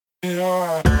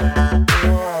Have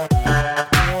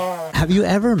you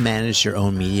ever managed your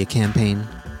own media campaign?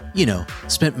 You know,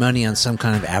 spent money on some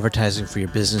kind of advertising for your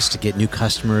business to get new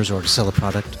customers or to sell a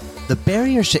product? The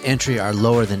barriers to entry are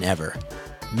lower than ever.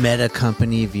 Meta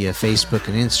company via Facebook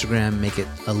and Instagram make it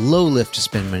a low lift to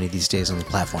spend money these days on the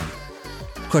platform.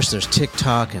 Of course, there's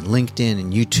TikTok and LinkedIn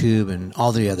and YouTube and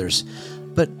all the others.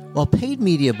 But while paid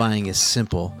media buying is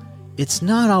simple, it's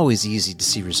not always easy to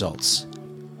see results.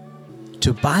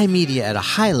 To buy media at a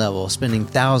high level, spending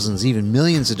thousands, even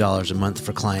millions of dollars a month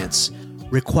for clients,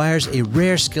 requires a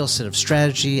rare skill set of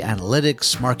strategy,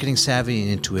 analytics, marketing savvy,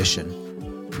 and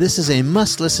intuition. This is a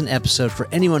must-listen episode for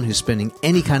anyone who's spending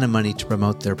any kind of money to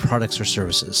promote their products or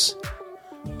services.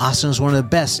 Austin is one of the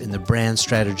best in the brand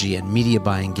strategy and media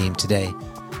buying game today,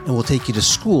 and will take you to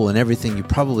school in everything you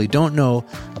probably don't know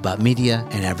about media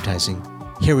and advertising.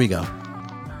 Here we go.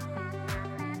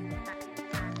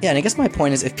 Yeah, and I guess my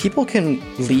point is if people can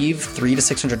leave $300 to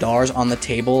 $600 on the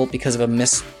table because of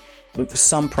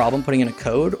some problem putting in a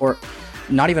code, or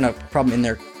not even a problem in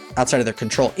their outside of their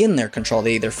control,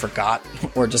 they either forgot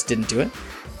or just didn't do it,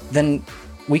 then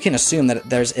we can assume that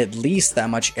there's at least that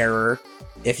much error.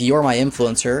 If you're my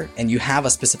influencer and you have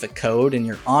a specific code and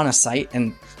you're on a site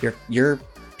and your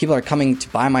people are coming to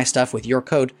buy my stuff with your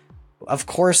code, of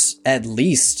course, at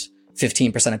least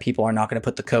 15% of people are not going to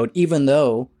put the code, even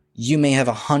though you may have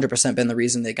 100% been the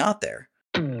reason they got there.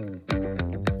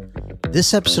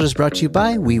 This episode is brought to you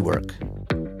by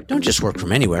WeWork. Don't just work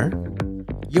from anywhere.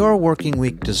 Your working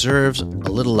week deserves a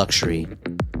little luxury,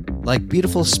 like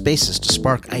beautiful spaces to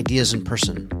spark ideas in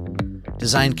person,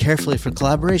 designed carefully for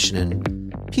collaboration,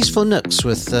 and peaceful nooks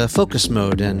with focus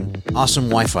mode and awesome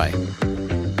Wi-Fi.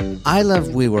 I love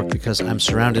WeWork because I'm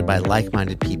surrounded by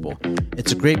like-minded people.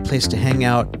 It's a great place to hang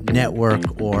out,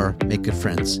 network, or make good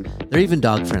friends. They're even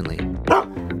dog-friendly.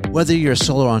 Whether you're a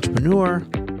solo entrepreneur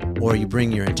or you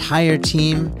bring your entire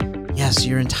team, yes,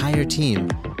 your entire team,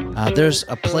 there's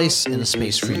a place and a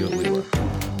space for you at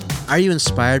WeWork. Are you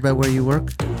inspired by where you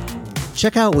work?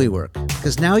 Check out WeWork,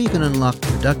 because now you can unlock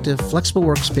productive, flexible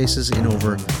workspaces in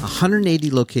over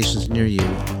 180 locations near you,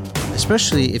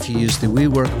 especially if you use the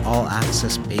WeWork All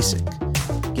Access Basic.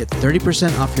 Get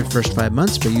 30% off your first 5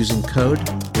 months by using code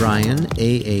Brian,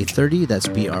 AA30, that's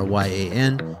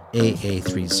BRYAN,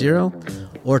 AA30,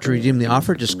 or to redeem the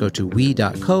offer, just go to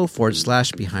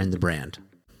we.co/behind the brand.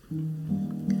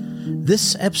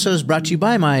 This episode is brought to you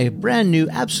by my brand new,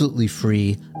 absolutely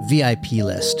free VIP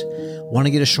list. Want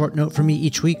to get a short note from me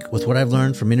each week with what I've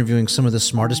learned from interviewing some of the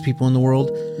smartest people in the world,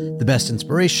 the best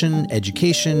inspiration,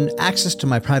 education, access to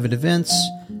my private events,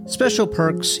 special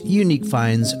perks, unique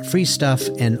finds, free stuff,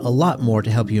 and a lot more to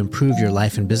help you improve your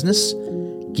life and business?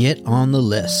 Get on the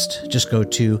list. Just go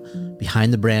to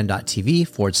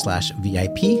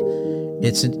behindthebrand.tv/VIP.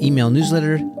 It's an email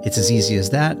newsletter. It's as easy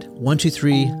as that.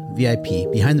 123 VIP,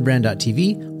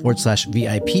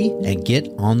 behindthebrand.tv/VIP, and get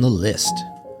on the list.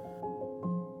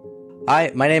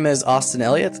 Hi, my name is Austin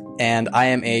Elliott, and I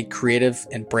am a creative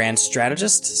and brand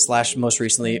strategist / most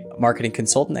recently marketing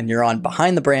consultant, and you're on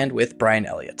Behind the Brand with Brian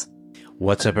Elliott.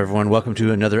 What's up, everyone? Welcome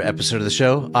to another episode of the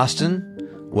show. Austin,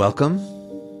 welcome.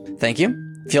 Thank you.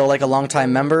 Feel like a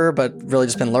longtime member, but really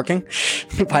just been lurking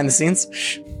behind the scenes.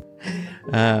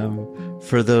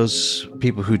 For those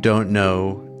people who don't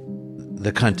know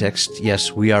the context,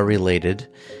 yes, we are related,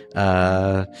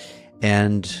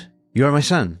 and you are my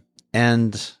son,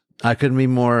 and I couldn't be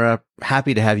more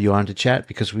happy to have you on to chat,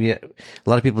 because a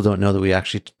lot of people don't know that we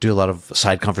actually do a lot of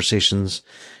side conversations,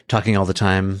 talking all the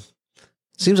time.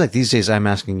 Seems like these days I'm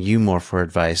asking you more for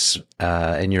advice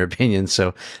and your opinion,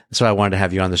 so that's why I wanted to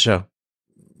have you on the show.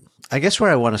 I guess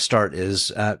where I want to start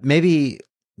is maybe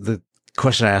the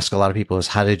question I ask a lot of people is,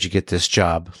 how did you get this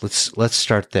job? Let's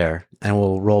start there, and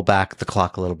we'll roll back the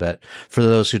clock a little bit for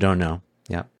those who don't know.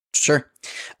 Yeah, sure.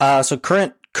 So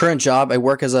current job, I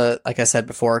work as like I said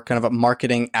before, kind of a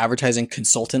marketing advertising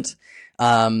consultant.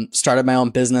 Started my own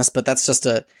business, but that's just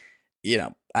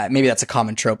maybe that's a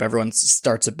common trope. Everyone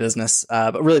starts a business,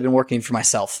 but really been working for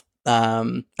myself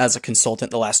as a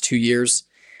consultant the last 2 years.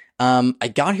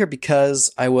 I got here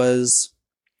because I was,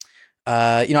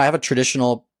 I have a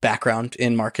traditional background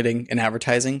in marketing and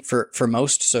advertising for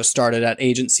most. So started at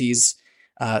agencies,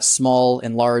 small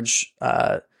and large,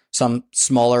 some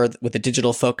smaller with a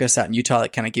digital focus out in Utah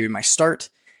that kind of gave me my start.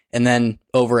 And then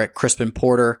over at Crispin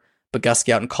Porter,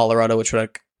 Bogusky out in Colorado, which I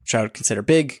would consider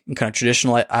big and kind of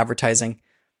traditional advertising.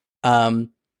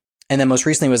 And then most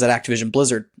recently was at Activision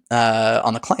Blizzard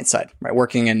on the client side, right?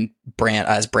 Working in brand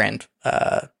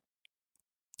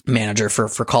manager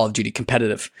for Call of Duty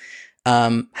competitive.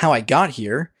 How I got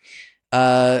here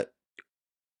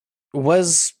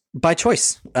was By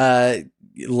choice.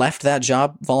 Left that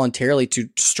job voluntarily to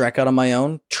strike out on my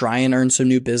own, try and earn some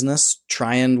new business,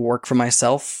 try and work for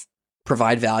myself,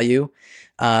 provide value,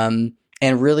 and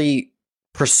really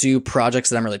pursue projects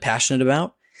that I'm really passionate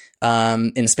about,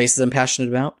 in spaces I'm passionate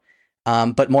about.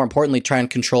 But more importantly, try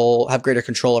and have greater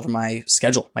control over my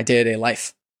schedule, my day-to-day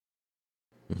life.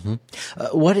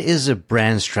 Mm-hmm. What is a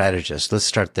brand strategist? Let's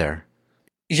start there.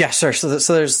 Yeah, sure. So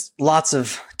there's lots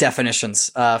of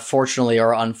definitions, fortunately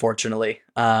or unfortunately,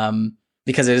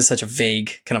 because it is such a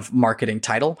vague kind of marketing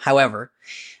title. However,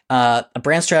 a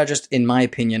brand strategist, in my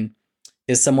opinion,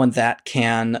 is someone that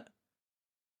can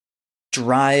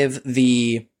drive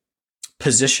the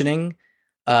positioning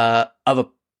of a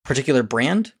particular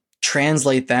brand,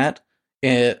 translate that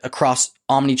across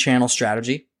omni-channel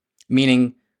strategy,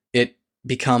 meaning it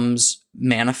becomes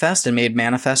manifest and made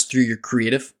manifest through your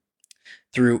creative,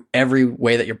 through every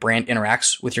way that your brand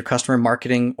interacts with your customer,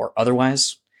 marketing or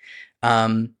otherwise,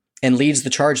 and leads the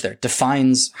charge there,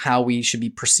 defines how we should be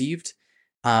perceived,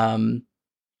 and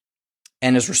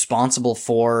is responsible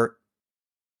for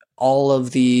all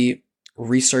of the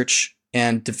research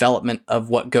and development of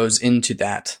what goes into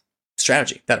that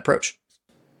strategy, that approach.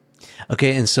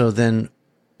 Okay. And so then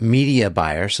media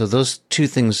buyer. So those two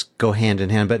things go hand in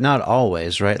hand, but not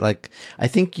always, right? Like I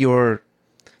think your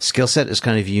skill set is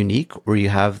kind of unique where you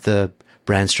have the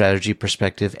brand strategy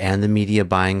perspective and the media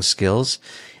buying skills.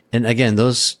 And again,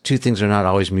 those two things are not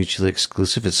always mutually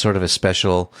exclusive. It's sort of a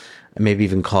special, maybe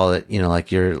even call it,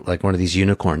 like you're like one of these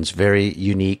unicorns, very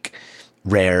unique,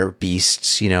 rare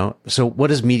beasts, So what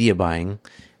is media buying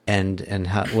and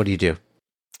how, what do you do?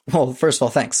 Well, first of all,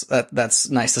 thanks. That's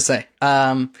nice to say.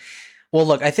 Well,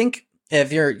 look, I think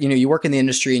if you work in the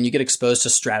industry and you get exposed to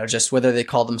strategists, whether they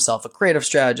call themselves a creative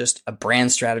strategist, a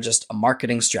brand strategist, a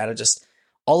marketing strategist,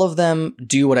 all of them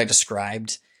do what I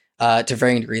described to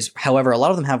varying degrees. However, a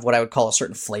lot of them have what I would call a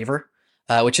certain flavor,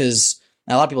 which is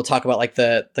a lot of people talk about like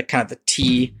the kind of the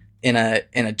T in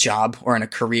a job or in a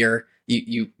career.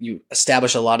 You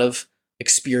establish a lot of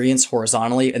experience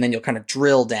horizontally, and then you'll kind of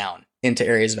drill down into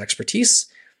areas of expertise.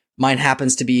 Mine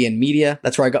happens to be in media.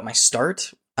 That's where I got my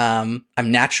start. I'm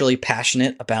naturally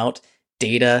passionate about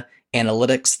data,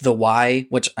 analytics, the why,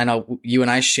 which I know you and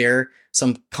I share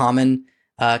some common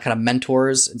kind of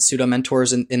mentors and pseudo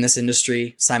mentors in this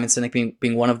industry, Simon Sinek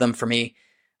being one of them for me.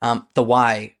 The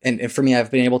why. And for me,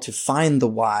 I've been able to find the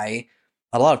why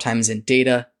a lot of times in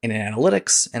data and in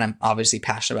analytics, and I'm obviously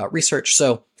passionate about research.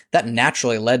 So that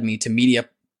naturally led me to media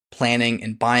planning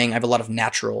and buying. I have a lot of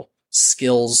natural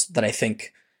skills that I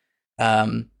think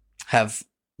have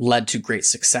led to great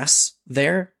success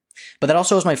there. But that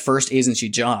also was my first agency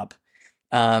job.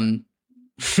 I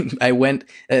went,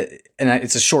 and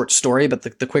it's a short story, but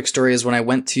the quick story is when I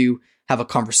went to have a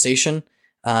conversation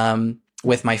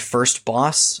with my first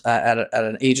boss at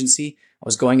an agency. I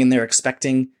was going in there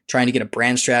trying to get a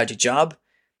brand strategy job.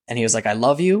 And he was like, I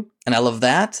love you and I love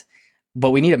that, but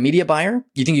we need a media buyer.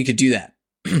 You think you could do that?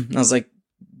 I was like,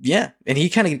 yeah. And he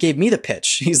kind of gave me the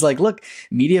pitch. He's like, look,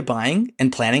 media buying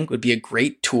and planning would be a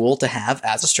great tool to have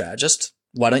as a strategist.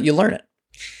 Why don't you learn it?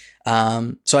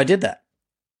 So I did that.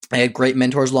 I had great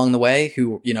mentors along the way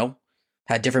who,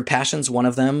 had different passions. One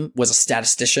of them was a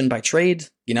statistician by trade.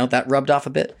 That rubbed off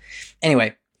a bit.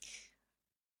 Anyway,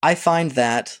 I find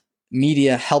that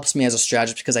media helps me as a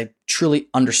strategist because I truly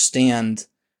understand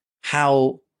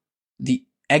how the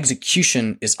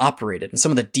execution is operated and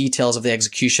some of the details of the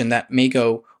execution that may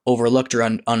go overlooked or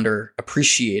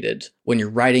underappreciated when you're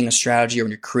writing a strategy or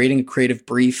when you're creating a creative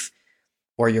brief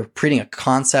or you're creating a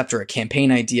concept or a campaign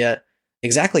idea.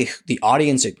 Exactly the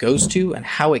audience it goes to and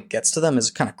how it gets to them is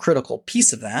a kind of critical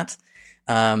piece of that.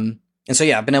 And so,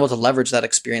 yeah, I've been able to leverage that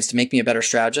experience to make me a better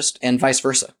strategist and vice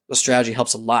versa. The strategy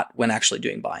helps a lot when actually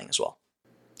doing buying as well.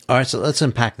 All right. So let's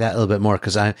unpack that a little bit more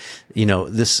because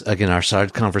this, again, our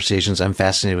side conversations, I'm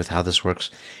fascinated with how this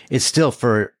works. It's still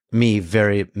for me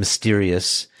very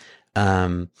mysterious,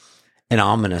 and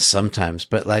ominous sometimes,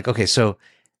 but like, okay, so,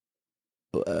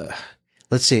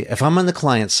 let's see if I'm on the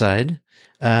client side,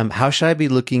 how should I be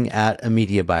looking at a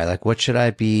media buy? Like what should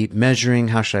I be measuring?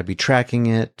 How should I be tracking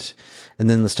it? And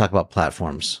then let's talk about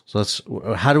platforms. So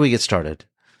how do we get started?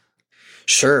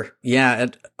 Sure. Yeah.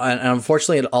 And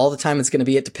unfortunately, all the time, it's going to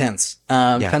be, it depends.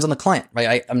 Depends on the client,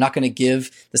 right? I'm not going to give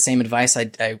the same advice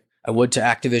I would to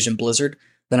Activision Blizzard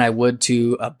than I would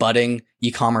to a budding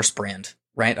e-commerce brand,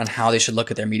 right? On how they should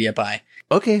look at their media buy.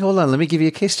 Okay. Hold on. Let me give you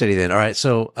a case study then. All right.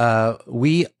 So,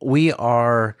 we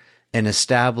are an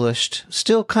established,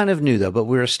 still kind of new though, but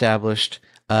we're established,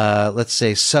 let's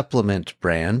say supplement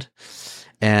brand.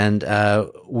 And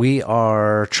we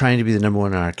are trying to be the number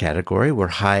one in our category. We're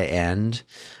high end.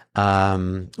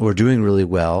 We're doing really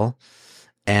well,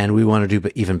 and we want to do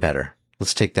even better.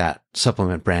 Let's take that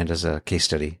supplement brand as a case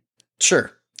study.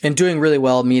 Sure. And doing really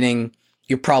well, meaning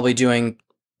you're probably doing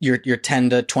your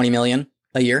 10 to 20 million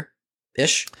a year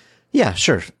ish. Yeah,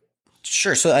 sure.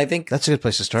 Sure. So I think that's a good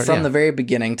place to start. From the very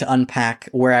beginning, to unpack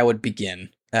where I would begin,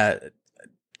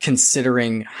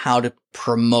 considering how to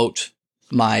promote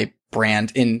my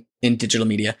brand in digital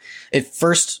media. At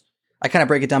first, I kind of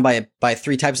break it down by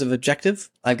three types of objective.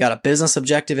 I've got a business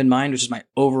objective in mind, which is my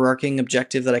overarching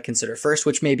objective that I consider first,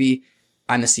 which may be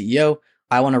I'm the CEO.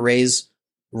 I want to raise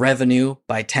revenue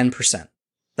by 10%.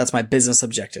 That's my business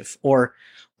objective. Or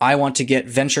I want to get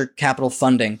venture capital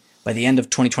funding by the end of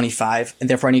 2025, and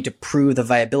therefore I need to prove the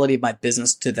viability of my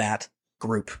business to that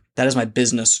group. That is my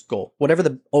business goal. Whatever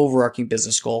the overarching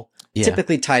business goal,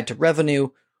 typically tied to revenue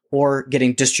or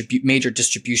getting major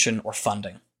distribution or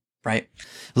funding, right?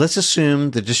 Let's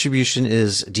assume the distribution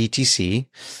is DTC.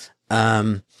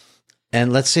 And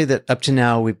let's say that up to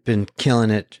now we've been killing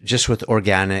it just with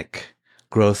organic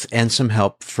growth and some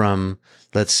help from,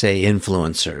 let's say,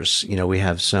 influencers. We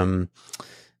have some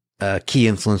key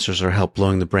influencers are help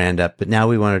blowing the brand up, but now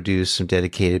we want to do some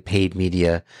dedicated paid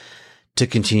media to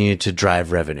continue to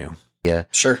drive revenue. Yeah,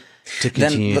 sure. To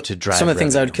continue to drive some of the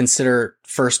things revenue. I would consider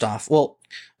first off. Well,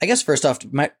 I guess first off,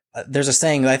 there's a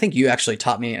saying that I think you actually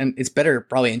taught me, and it's better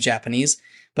probably in Japanese,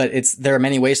 but there are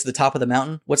many ways to the top of the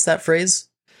mountain. What's that phrase?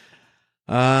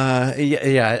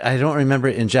 Yeah, I don't remember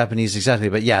it in Japanese exactly,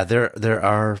 but yeah, there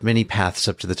are many paths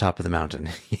up to the top of the mountain.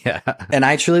 Yeah. And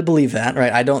I truly believe that,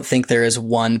 right? I don't think there is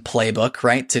one playbook,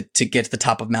 right, to get to the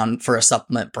top of mountain for a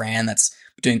supplement brand that's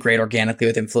doing great organically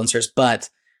with influencers. But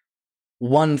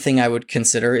one thing I would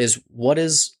consider is what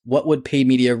would paid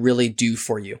media really do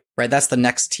for you, right? That's the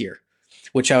next tier,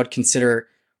 which I would consider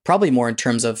probably more in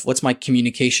terms of what's my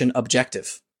communication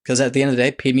objective? Because at the end of the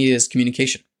day, paid media is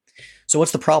communication. So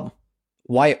what's the problem?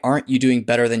 Why aren't you doing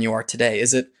better than you are today?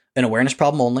 Is it an awareness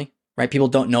problem only, right? People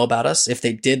don't know about us. If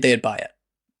they did, they'd buy it.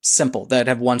 Simple. They'd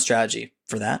have one strategy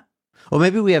for that. Well,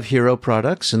 maybe we have hero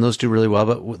products and those do really well,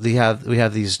 but we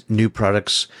have these new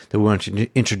products that we want to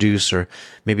introduce, or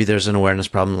maybe there's an awareness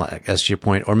problem, like as to your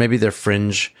point, or maybe they're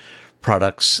fringe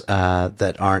products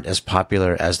that aren't as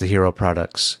popular as the hero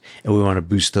products, and we want to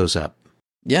boost those up.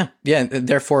 Yeah.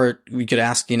 Therefore, we could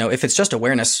ask, if it's just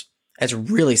awareness, it's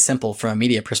really simple from a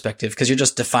media perspective because you're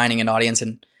just defining an audience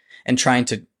and trying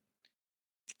to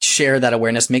share that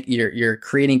awareness. You're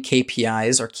creating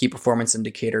KPIs or key performance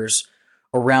indicators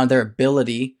around their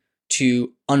ability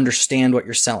to understand what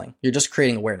you're selling. You're just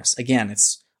creating awareness. Again,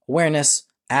 it's awareness,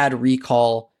 ad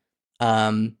recall,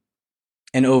 and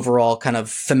overall kind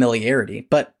of familiarity.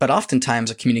 But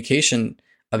oftentimes a communication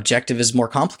objective is more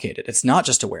complicated. It's not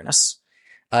just awareness.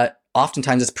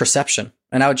 Oftentimes it's perception.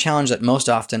 And I would challenge that most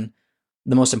often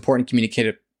the most important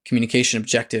communication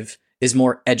objective is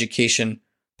more education,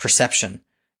 perception,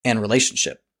 and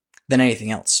relationship than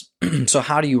anything else. So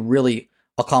how do you really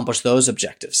accomplish those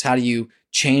objectives? How do you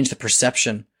change the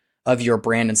perception of your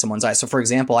brand in someone's eyes? So for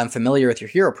example, I'm familiar with your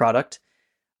hero product.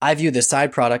 I view this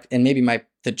side product, and maybe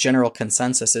the general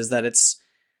consensus is that it's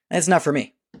not for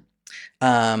me.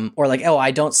 Or like,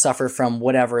 I don't suffer from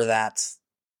whatever that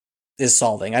is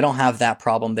solving. I don't have that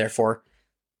problem, therefore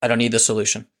I don't need the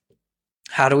solution.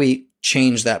 How do we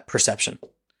change that perception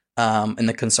in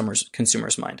the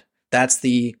consumer's mind? That's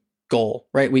the goal,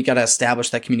 right? We got to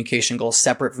establish that communication goal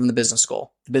separate from the business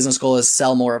goal. The business goal is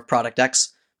sell more of product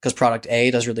X because product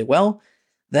A does really well.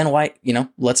 Then why,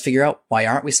 let's figure out why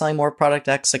aren't we selling more product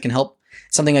X that can help.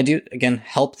 Something I do, again,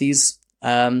 help these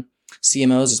CMOs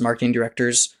as marketing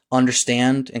directors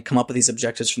understand and come up with these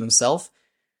objectives for themselves,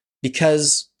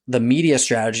 because the media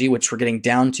strategy, which we're getting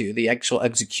down to, the actual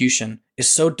execution, is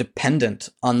so dependent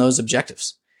on those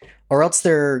objectives, or else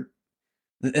they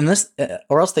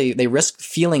risk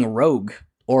feeling rogue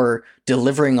or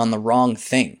delivering on the wrong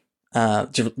thing,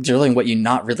 delivering what you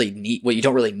don't really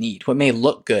need, what may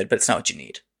look good, but it's not what you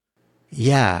need.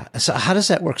 Yeah. So how does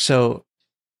that work? So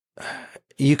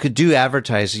you could do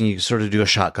advertising, you sort of do a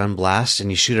shotgun blast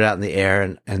and you shoot it out in the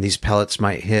air, and these pellets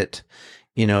might hit,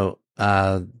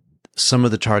 some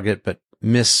of the target, but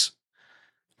miss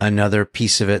another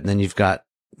piece of it. And then you've got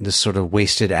this sort of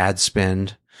wasted ad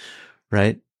spend,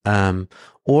 right?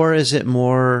 Or is it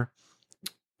more,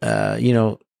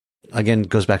 again,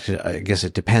 goes back to, I guess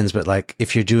it depends, but like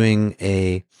if you're doing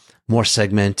a more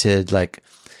segmented, like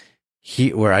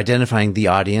we're identifying the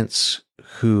audience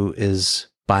who is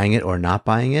buying it or not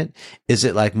buying it. Is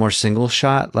it like more single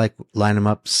shot, like line them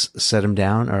up, set them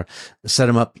down, or set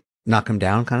them up, knock them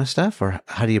down kind of stuff? Or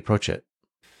how do you approach it?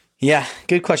 Yeah,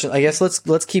 good question. I guess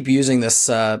let's keep using this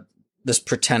this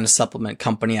pretend supplement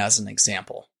company as an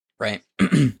example, right?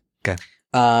 Okay.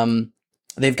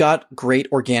 They've got great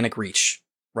organic reach,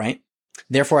 right?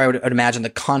 Therefore, I'd imagine the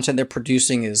content they're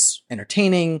producing is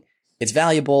entertaining, it's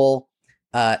valuable,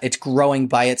 it's growing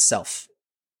by itself.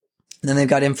 And then they've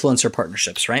got influencer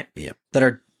partnerships, right? Yep.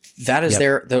 That is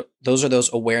those are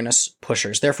those awareness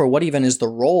pushers. Therefore, what even is the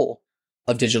role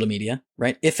of digital media,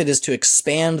 right? If it is to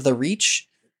expand the reach,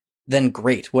 then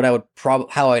great. What I would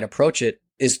how I'd approach it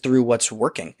is through what's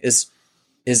working, is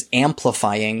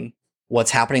amplifying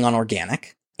what's happening on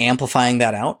organic, amplifying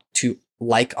that out to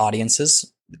like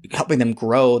audiences, helping them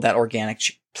grow that organic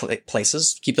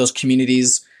places, keep those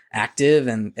communities active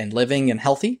and living and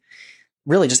healthy.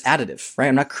 Really just additive, right?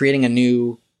 I'm not creating a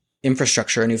new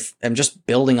infrastructure, I'm just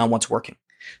building on what's working.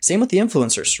 Same with the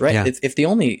influencers, right? Yeah.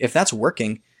 If that's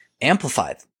working,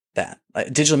 amplify that.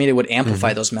 Digital media would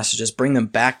amplify those messages, bring them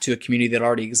back to a community that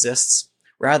already exists,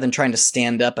 rather than trying to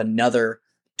stand up another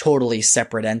totally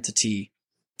separate entity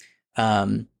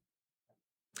that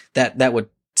would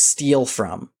steal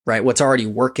from, right, what's already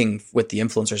working with the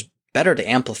influencers. Better to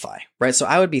amplify, right? So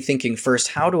I would be thinking first,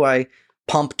 how do I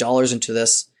pump dollars into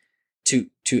this to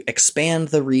expand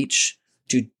the reach,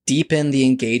 to deepen the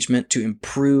engagement, to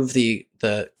improve the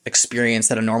experience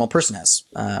that a normal person has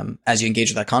as you engage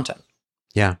with that content.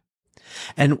 Yeah.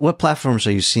 And what platforms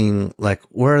are you seeing? Like,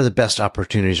 where are the best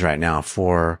opportunities right now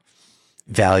for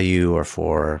value or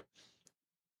for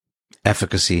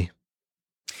efficacy?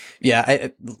 Yeah,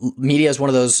 media is one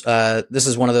of those. This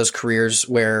is one of those careers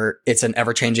where it's an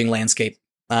ever-changing landscape.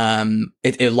 A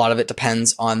lot of it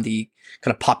depends on the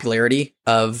kind of popularity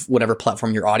of whatever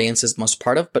platform your audience is most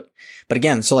part of. But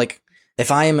again, so like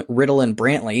if I'm Riddle and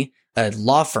Brantley, a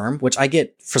law firm, which I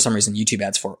get for some reason YouTube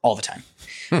ads for all the time,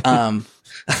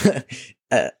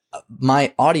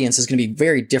 my audience is going to be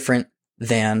very different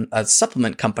than a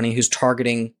supplement company who's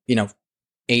targeting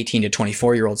 18 to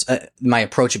 24-year-olds. My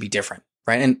approach would be different.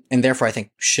 Right. And therefore I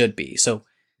think should be. So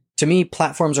to me,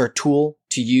 platforms are a tool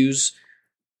to use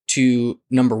to,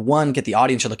 number one, get the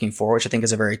audience you're looking for, which I think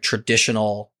is a very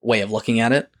traditional way of looking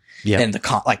at it. Yeah. And the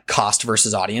cost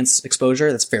versus audience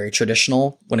exposure. That's very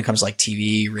traditional when it comes to like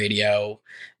TV, radio,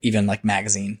 even like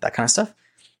magazine, that kind of stuff.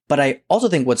 But I also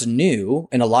think what's new,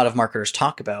 and a lot of marketers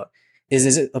talk about,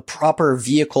 is it a proper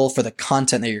vehicle for the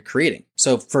content that you're creating?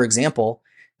 So for example,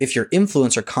 if your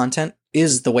influencer content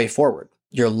is the way forward,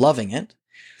 you're loving it,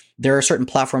 there are certain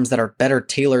platforms that are better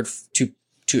tailored to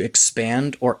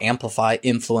expand or amplify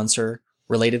influencer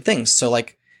related things. So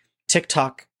like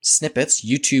TikTok snippets,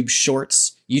 YouTube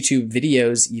shorts, YouTube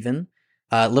videos, even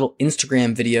little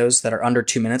Instagram videos that are under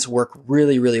 2 minutes work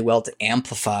really, really well to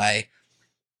amplify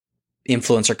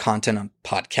influencer content on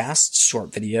podcasts,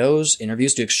 short videos,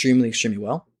 interviews do extremely, extremely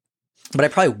well. But I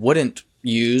probably wouldn't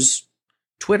use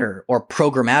Twitter or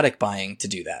programmatic buying to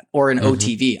do that, or an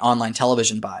OTV, online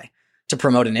television buy, to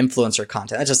promote an influencer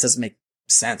content. That just doesn't make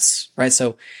sense, right?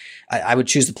 So I would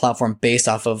choose the platform based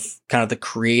off of kind of the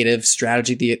creative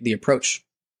strategy, the approach.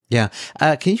 Yeah.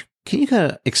 Can you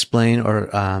kind of explain,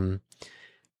 or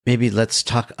maybe let's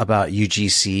talk about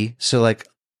UGC? So like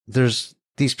there's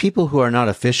these people who are not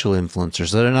official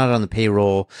influencers, that are not on the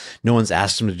payroll. No one's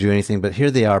asked them to do anything, but here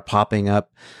they are popping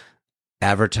up,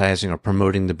 advertising or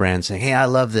promoting the brand, saying, "Hey, I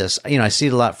love this." I see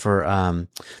it a lot for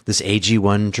this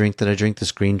AG1 drink that I drink,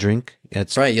 this green drink.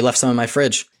 It's right. You left some in my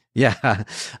fridge. Yeah.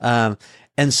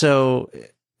 And so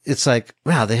it's like,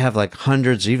 wow, they have like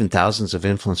hundreds or even thousands of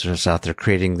influencers out there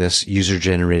creating this user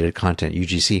generated content,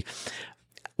 UGC.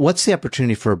 What's the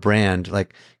opportunity for a brand?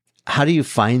 Like, how do you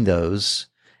find those?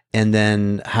 And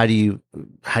then how do you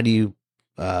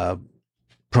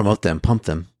promote them, pump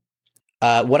them?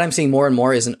 What I'm seeing more and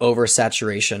more is an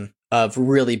oversaturation of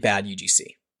really bad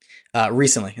UGC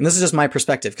recently. And this is just my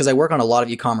perspective, because I work on a lot of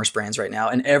e-commerce brands right now,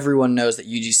 and everyone knows that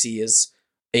UGC is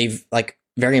a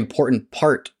very important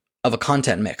part of a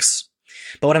content mix.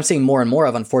 But what I'm seeing more and more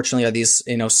of, unfortunately, are these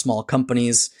small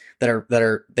companies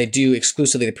they do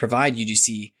exclusively, they provide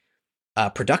UGC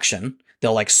production.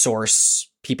 They'll like source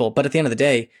people, but at the end of the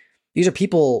day, these are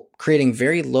people creating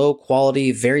very low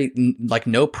quality, very like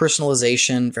no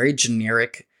personalization, very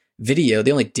generic video.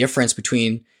 The only difference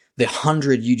between the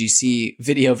 100 UGC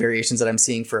video variations that I'm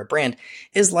seeing for a brand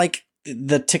is like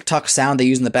the TikTok sound they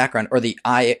use in the background, or the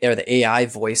AI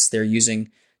voice they're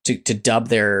using to dub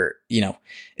their,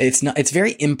 it's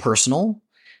very impersonal.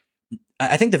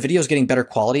 I think the video is getting better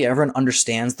quality. Everyone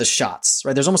understands the shots,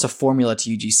 right? There's almost a formula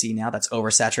to UGC now that's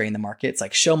oversaturating the market. It's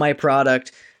like, show my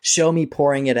product, show me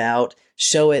pouring it out,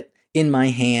 show it in my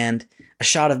hand, a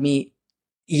shot of me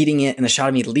eating it and a shot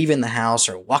of me leaving the house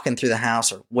or walking through the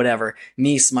house or whatever,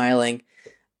 me smiling.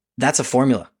 That's a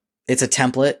formula. it's a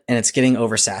template and it's getting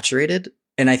oversaturated.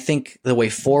 And I think the way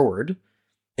forward,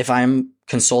 if I'm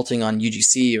consulting on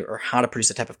UGC or how to produce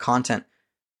a type of content,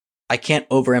 I can't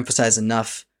overemphasize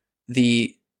enough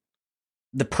the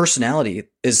personality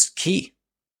is key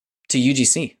to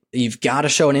UGC. You've got to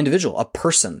show an individual, a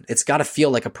person. It's got to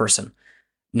feel like a person,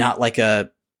 not like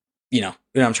you know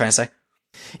what I'm trying to say?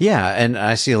 Yeah. And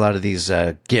I see a lot of these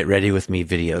get ready with me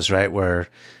videos, right? Where,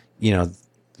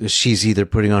 she's either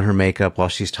putting on her makeup while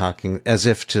she's talking as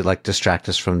if to like distract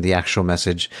us from the actual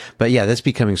message. But yeah, that's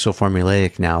becoming so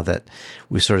formulaic now that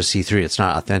we sort of see through it. It's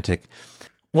not authentic.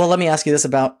 Well, let me ask you this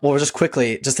just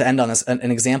quickly, just to end on this,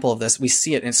 an example of this. We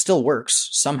see it and it still works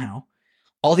somehow.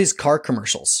 All these car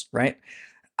commercials, right?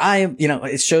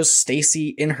 It shows Stacy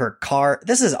in her car.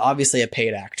 This is obviously a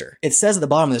paid actor. It says at the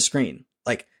bottom of the screen,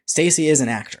 like, Stacy is an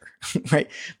actor, right?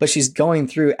 But she's going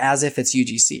through as if it's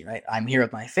UGC, right? I'm here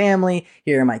with my family.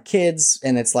 Here are my kids.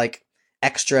 And it's like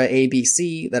extra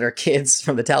ABC that are kids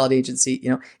from the talent agency.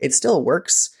 It still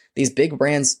works. These big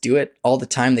brands do it all the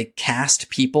time. They cast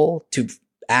people to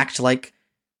act like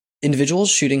individuals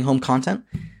shooting home content.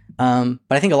 But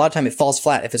I think a lot of time it falls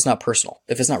flat if it's not personal,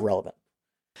 if it's not relevant.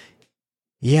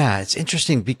 Yeah, it's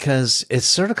interesting because it's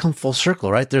sort of come full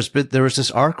circle, right? There was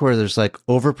this arc where there's like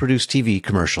overproduced TV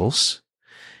commercials,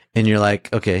 and you're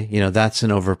like, okay, that's an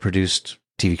overproduced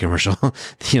TV commercial.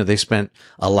 They spent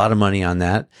a lot of money on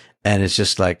that, and it's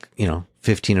just like,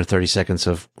 15 or 30 seconds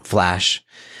of flash.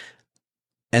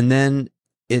 And then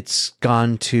it's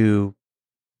gone to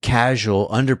casual,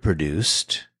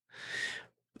 underproduced.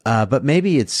 But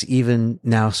maybe it's even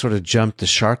now sort of jumped the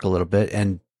shark a little bit,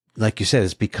 and like you said,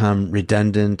 it's become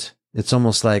redundant. It's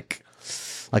almost like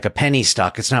a penny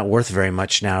stock. It's not worth very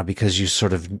much now because you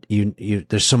sort of,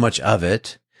 there's so much of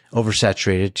it,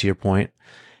 oversaturated to your point,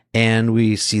 and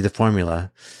we see the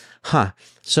formula.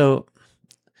 So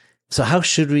how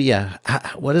should we,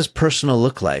 what does personal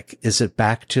look like? Is it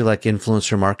back to like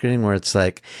influencer marketing where it's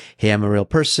like, hey, I'm a real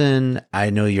person. I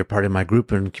know you're part of my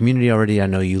group and community already. I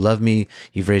know you love me.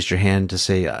 You've raised your hand to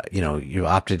say, you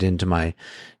opted into my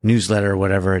newsletter or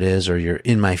whatever it is, or you're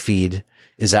in my feed.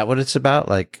 Is that what it's about?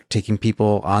 Like taking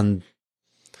people on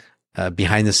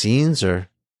behind the scenes, or?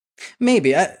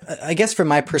 Maybe. I guess from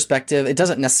my perspective, it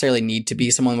doesn't necessarily need to be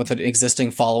someone with an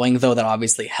existing following, though that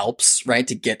obviously helps, right,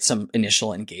 to get some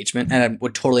initial engagement. And I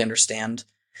would totally understand.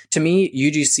 To me,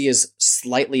 UGC is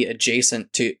slightly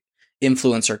adjacent to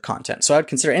influencer content. So I would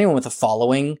consider anyone with a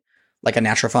following, like a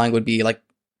natural following, would be like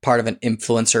part of an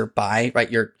influencer buy,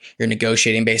 right? You're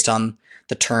negotiating based on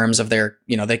the terms of their,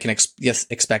 they can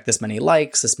expect this many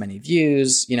likes, this many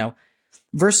views,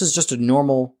 versus just a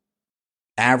normal,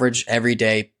 average,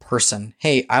 everyday person.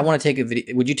 Hey, I want to take a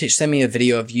video. Would you send me a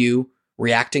video of you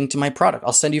reacting to my product?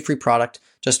 I'll send you a free product.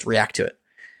 Just react to it.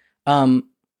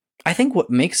 I think what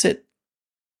makes it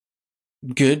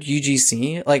good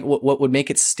UGC, like what would make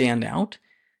it stand out,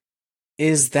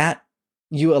 is that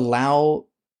you allow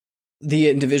the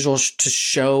individual to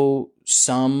show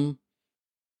some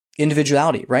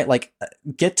individuality, right? Like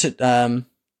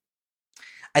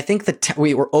I think that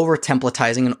we were over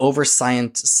templatizing and over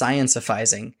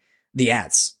scientificizing the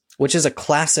ads, which is a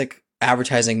classic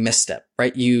advertising misstep,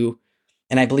 right?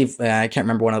 And I believe, I can't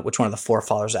remember which one of the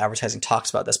forefathers of advertising talks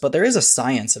about this, but there is a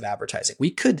science of advertising. We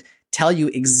could tell you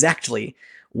exactly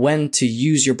when to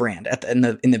use your brand in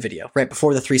the video, right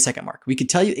before the 3-second mark. We could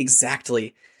tell you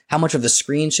exactly how much of the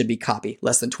screen should be copy,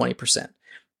 less than 20%.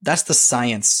 That's the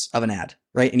science of an ad,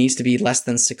 right? It needs to be less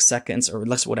than 6 seconds or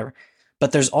less, whatever.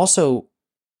 But there's also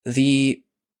the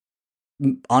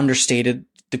understated,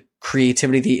 the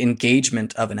creativity, the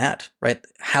engagement of an ad, right?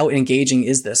 How engaging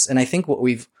is this? And I think what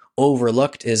we've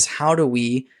overlooked is how do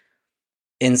we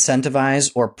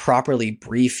incentivize or properly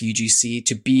brief UGC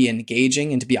to be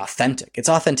engaging and to be authentic? It's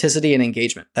authenticity and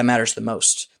engagement that matters the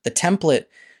most. The template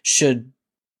should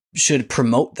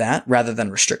promote that rather than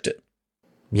restrict it.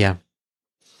 Yeah.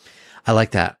 I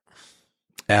like that.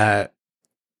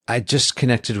 I just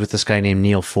connected with this guy named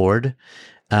Neil Ford.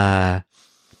 And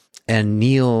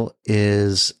Neil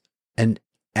is an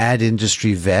ad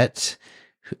industry vet,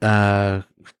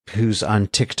 who's on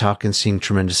TikTok and seeing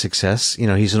tremendous success.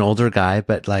 He's an older guy,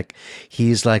 but like,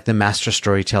 he's like the master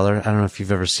storyteller. I don't know if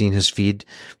you've ever seen his feed,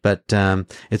 but,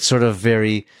 it's sort of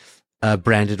very,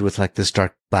 branded with like this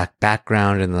dark black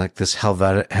background and like this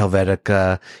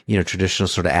Helvetica, traditional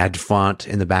sort of ad font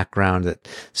in the background that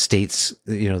states,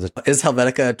 Is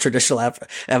Helvetica a traditional app?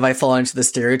 Have I fallen into the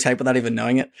stereotype without even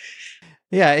knowing it?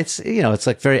 Yeah, it's, it's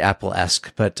like very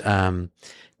Apple-esque, but,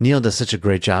 Neil does such a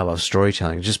great job of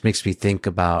storytelling. It just makes me think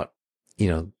about,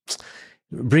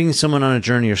 bringing someone on a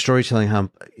journey or storytelling,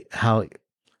 how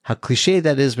how cliche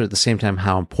that is, but at the same time,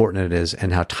 how important it is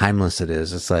and how timeless it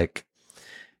is. It's like,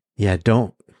 yeah,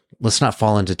 let's not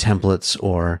fall into templates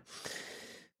or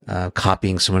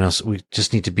copying someone else. We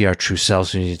just need to be our true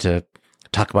selves. We need to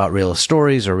talk about real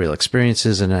stories or real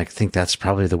experiences. And I think that's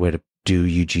probably the way to do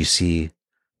UGC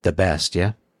the best.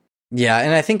 Yeah. Yeah.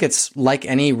 And I think it's like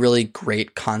any really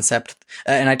great concept.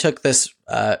 And I took this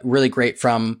really great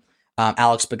from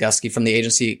Alex Bogusky from the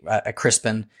agency at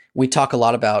Crispin. We talk a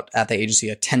lot about at the agency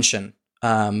attention,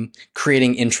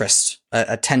 creating interest.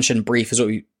 Attention brief is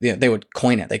what they would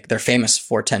coin it. They're famous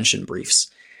for attention briefs.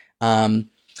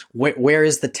 Where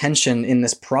is the tension in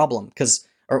this problem?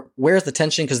 Or where is the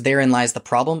tension? Because therein lies the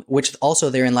problem, which also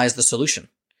therein lies the solution.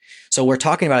 So we're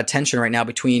talking about attention right now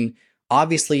between,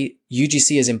 obviously,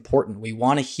 UGC is important. We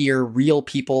want to hear real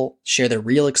people share their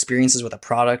real experiences with a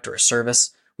product or a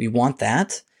service. We want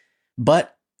that.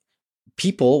 But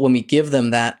people, when we give them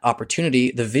that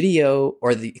opportunity, the video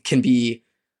can be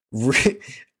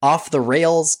off the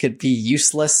rails, could be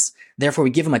useless. Therefore, we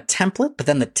give them a template, but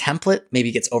then the template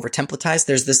maybe gets over templatized.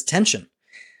 There's this tension.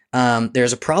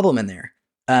 There's a problem in there.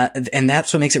 And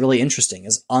that's what makes it really interesting,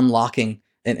 is unlocking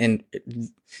and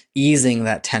easing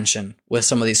that tension with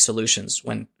some of these solutions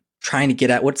when trying to get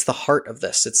at what's the heart of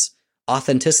this. It's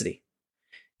authenticity.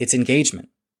 It's engagement.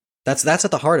 That's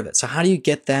at the heart of it. So how do you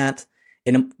get that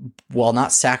while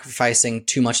not sacrificing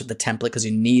too much of the template? Because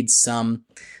you need some,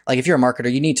 like if you're a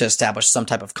marketer, you need to establish some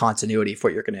type of continuity for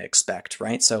what you're going to expect,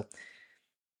 right? So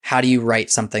how do you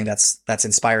write something that's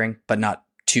inspiring but not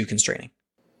too constraining?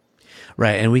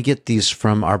 Right. And we get these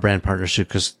from our brand partners too,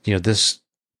 because, this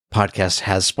podcast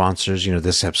has sponsors,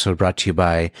 this episode brought to you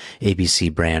by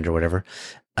ABC brand or whatever.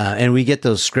 And we get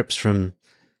those scripts from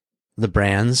the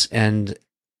brands, and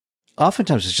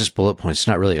oftentimes it's just bullet points. It's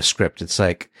not really a script. It's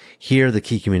like, here are the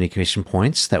key communication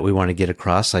points that we want to get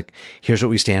across. Like, here's what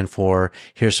we stand for.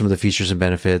 Here's some of the features and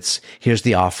benefits. Here's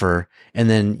the offer. And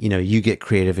then, you get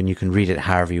creative and you can read it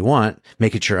however you want,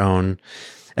 make it your own.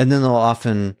 And then they'll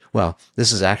often,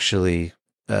 this is actually,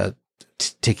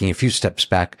 taking a few steps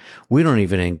back. We don't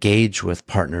even engage with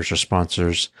partners or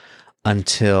sponsors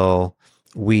until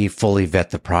we fully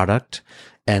vet the product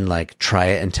and like try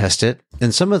it and test it.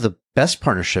 And some of the best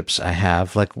partnerships I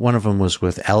have, like one of them was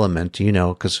with Element,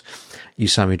 because you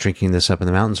saw me drinking this up in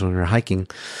the mountains when we were hiking.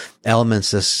 Element's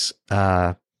this,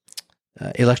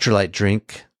 electrolyte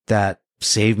drink that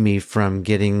saved me from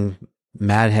getting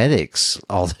mad headaches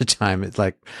all the time. It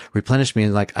like replenished me.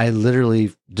 And like, I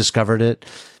literally discovered it,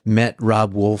 met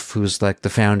Rob Wolf, who's like the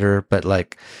founder, but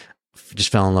like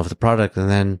just fell in love with the product. And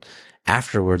then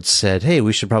afterwards said, hey,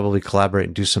 we should probably collaborate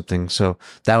and do something. So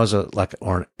that was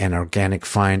an organic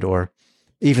find. Or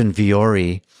even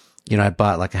Viore, I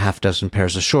bought like a half dozen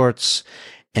pairs of shorts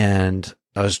and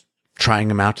I was trying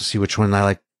them out to see which one I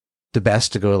like the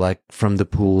best to go like from the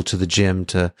pool to the gym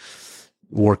to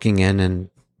working in. And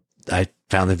I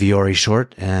found the Viore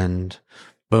short and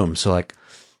boom. So like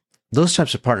those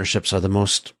types of partnerships are the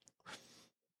most,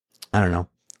 I don't know.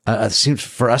 It seems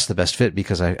for us the best fit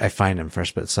because I find them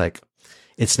first, but it's like,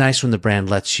 it's nice when the brand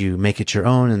lets you make it your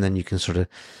own and then you can sort of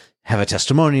have a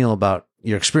testimonial about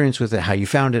your experience with it, how you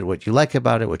found it, what you like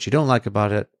about it, what you don't like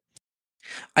about it.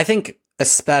 I think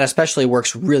that especially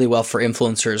works really well for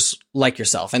influencers like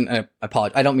yourself. And I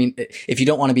apologize. I don't mean, if you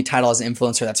don't want to be titled as an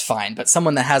influencer, that's fine. But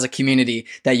someone that has a community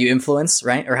that you influence,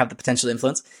 right? Or have the potential to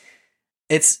influence.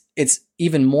 It's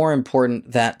even more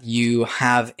important that you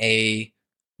have a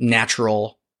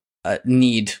natural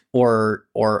need or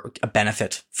a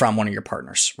benefit from one of your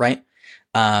partners, right?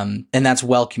 And that's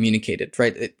well communicated,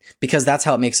 right? Because that's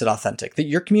how it makes it authentic. That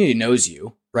your community knows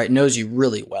you, right? Knows you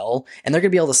really well, and they're gonna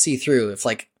be able to see through. If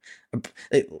like,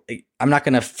 I'm not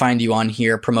gonna find you on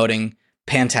here promoting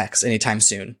Pantex anytime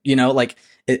soon,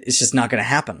 it's just not gonna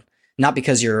happen. Not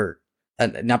because your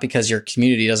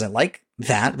community doesn't like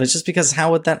that, but it's just because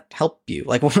how would that help you?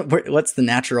 Like, what's the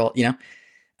natural,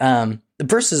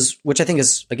 versus, which I think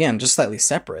is, again, just slightly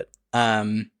separate.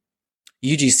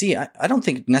 UGC, I don't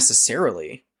think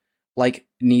necessarily like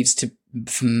needs to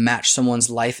match someone's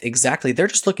life exactly. They're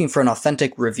just looking for an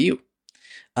authentic review,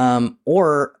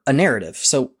 or a narrative.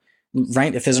 So,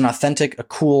 right, if there's an authentic, a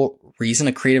cool reason,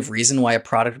 a creative reason why a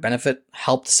product or benefit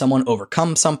helped someone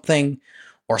overcome something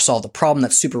or solve a problem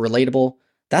that's super relatable,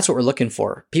 that's what we're looking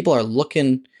for. People are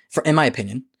looking for, in my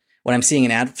opinion, when I'm seeing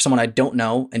an ad for someone I don't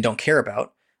know and don't care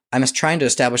about, I'm just trying to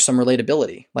establish some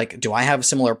relatability. Like, do I have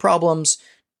similar problems?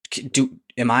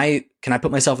 Can I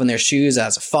put myself in their shoes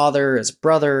as a father, as a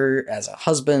brother, as a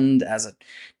husband, as a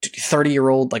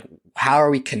 30-year-old? Like, how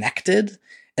are we connected?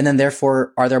 And then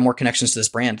therefore, are there more connections to this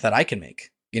brand that I can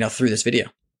make, through this video?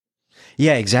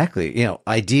 Yeah, exactly.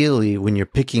 Ideally, when you're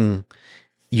picking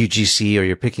UGC or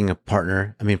you're picking a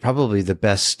partner, I mean, probably the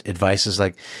best advice is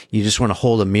like, you just want to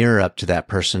hold a mirror up to that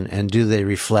person and do they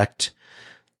reflect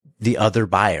the other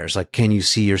buyers? Like, can you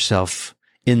see yourself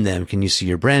in them? Can you see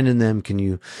your brand in them? Can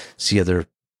you see other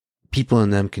people in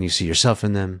them? Can you see yourself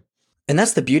in them? And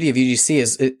that's the beauty of UGC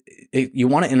is you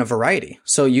want it in a variety.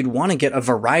 So you'd want to get a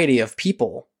variety of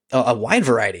people, a wide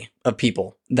variety of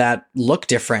people that look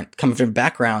different, come from different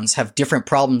backgrounds, have different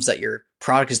problems that your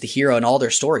product is the hero in all their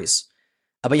stories.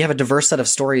 But you have a diverse set of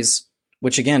stories,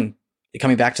 which again,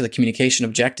 coming back to the communication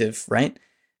objective, right?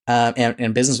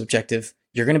 And business objective,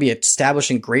 you're going to be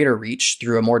establishing greater reach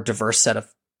through a more diverse set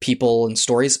of people and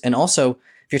stories. And also,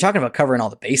 if you're talking about covering all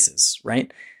the bases,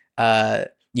 right?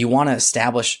 You want to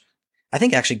establish, I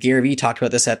think actually Gary Vee talked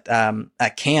about this at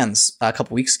Cannes a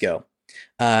couple weeks ago,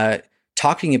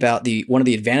 talking about one of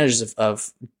the advantages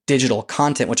of digital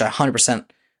content, which I 100%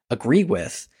 agree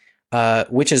with,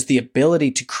 which is the ability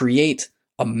to create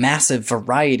a massive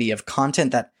variety of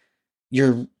content that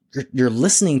you're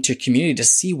listening to community to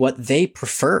see what they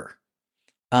prefer,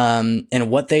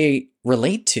 and what they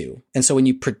relate to. And so when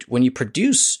you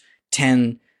produce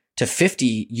 10 to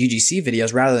 50 UGC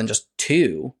videos rather than just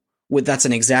 2, that's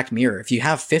an exact mirror. If you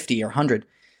have 50 or 100,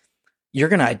 you're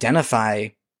going to identify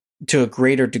to a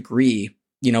greater degree,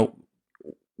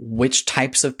 which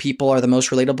types of people are the most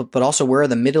relatable, but also where are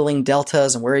the middling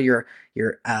deltas and where are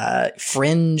your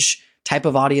fringe type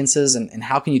of audiences, and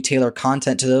how can you tailor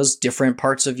content to those different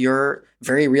parts of your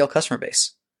very real customer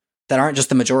base that aren't just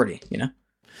the majority,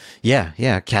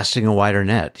 Yeah. Casting a wider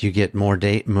net, you get more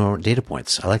data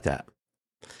points. I like that.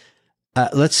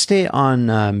 Let's stay on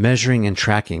measuring and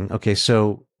tracking. Okay,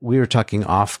 so we were talking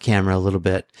off camera a little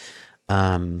bit.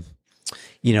 So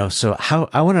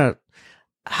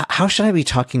how should I be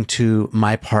talking to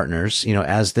my partners,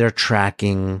 as they're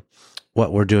tracking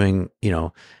what we're doing,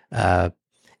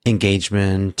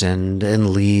 engagement and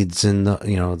leads and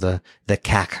the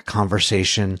CAC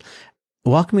conversation.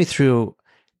 Walk me through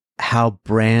how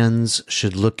brands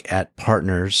should look at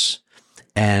partners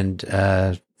and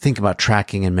think about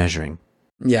tracking and measuring.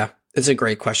 Yeah, it's a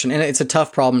great question, and it's a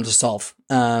tough problem to solve.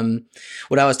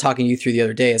 What I was talking to you through the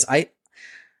other day is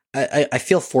I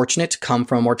feel fortunate to come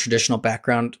from a more traditional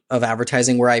background of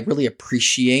advertising where I really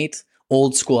appreciate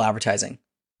old school advertising,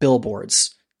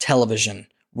 billboards, television,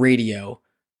 radio,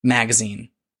 magazine,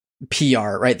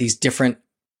 PR, right? These different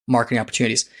marketing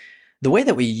opportunities. The way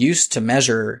that we used to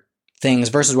measure things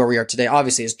versus where we are today,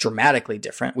 obviously, is dramatically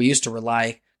different. We used to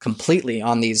rely completely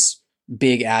on these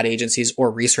big ad agencies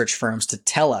or research firms to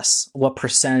tell us what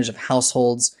percentage of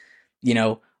households,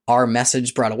 our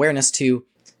message brought awareness to.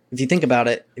 If you think about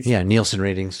it. Nielsen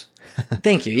ratings.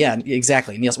 Thank you. Yeah,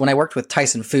 exactly. Nielsen. When I worked with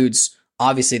Tyson Foods,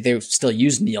 obviously they still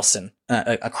use Nielsen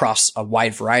across a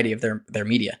wide variety of their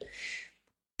media.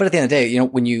 But at the end of the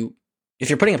day, if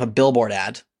you're putting up a billboard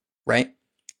ad, right,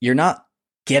 you're not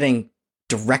getting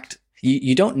direct.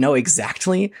 You don't know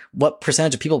exactly what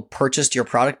percentage of people purchased your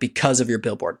product because of your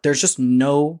billboard. There's just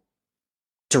no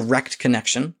direct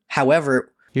connection.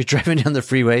 However, you're driving down the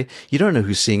freeway. You don't know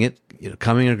who's seeing it,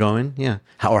 coming or going. Yeah.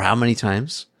 How many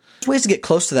times? There's ways to get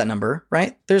close to that number,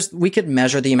 right? We could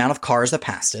measure the amount of cars that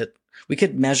passed it. We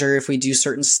could measure if we do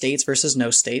certain states versus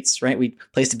no states, right? We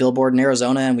placed a billboard in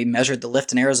Arizona and we measured the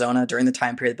lift in Arizona during the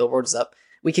time period the billboard was up.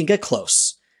 We can get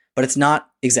close, but it's not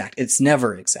exact. It's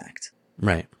never exact.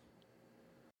 Right.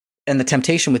 And the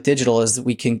temptation with digital is that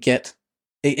we can get,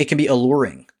 it can be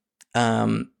alluring,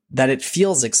 that it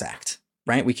feels exact,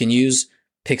 right? We can use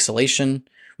pixelation.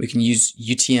 We can use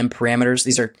UTM parameters.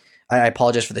 These are, I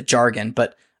apologize for the jargon,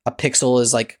 but a pixel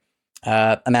is like,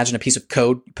 imagine a piece of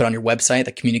code you put on your website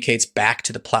that communicates back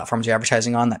to the platforms you're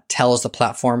advertising on, that tells the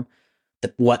platform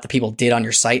what the people did on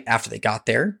your site after they got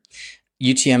there.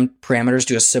 UTM parameters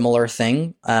do a similar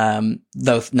thing,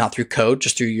 though not through code,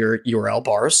 just through your URL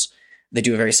bars. They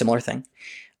do a very similar thing.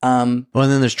 And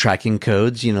then there's tracking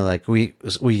codes, like we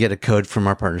get a code from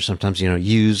our partners sometimes,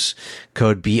 use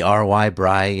code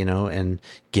BRY, and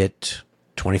get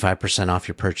 25% off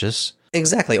your purchase.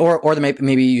 Exactly. Or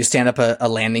maybe you stand up a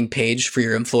landing page for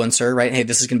your influencer, right? Hey,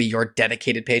 this is going to be your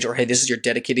dedicated page, or hey, this is your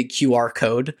dedicated QR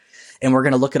code. And we're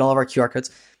going to look at all of our QR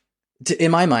codes.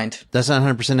 In my mind. That's not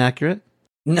 100% accurate?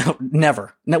 No,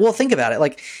 never. No, well, think about it.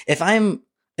 Like if I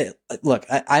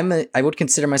would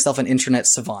consider myself an internet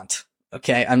savant.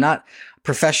 Okay. I'm not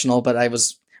professional, but I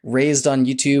was raised on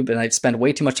YouTube and I spend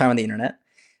way too much time on the internet.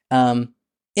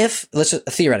 If let's just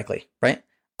theoretically, right?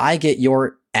 I get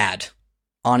your ad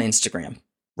on Instagram,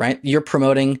 right? You're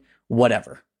promoting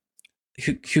whatever.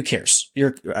 Who cares?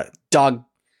 Your dog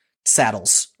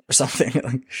saddles or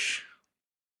something.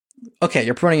 Okay,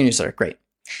 you're promoting a newsletter. Great.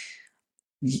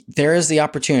 There is the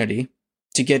opportunity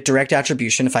to get direct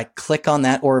attribution if I click on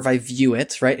that or if I view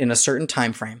it, right, in a certain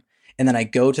time frame, and then I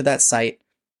go to that site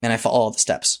and I follow all the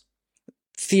steps.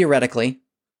 Theoretically,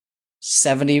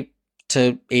 70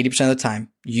 to 80% of the time,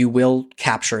 you will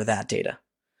capture that data.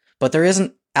 But there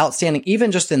isn't outstanding,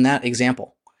 even just in that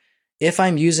example. If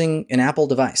I'm using an Apple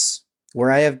device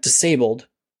where I have disabled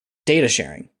data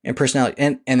sharing and personality,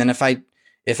 and then if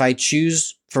I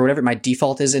choose for whatever my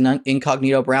default is in an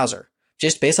incognito browser,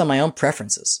 just based on my own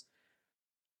preferences,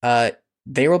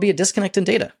 there will be a disconnect in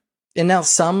data. And now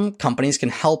some companies can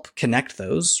help connect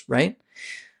those, right?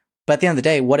 But at the end of the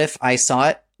day, what if I saw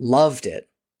it, loved it,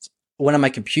 went on my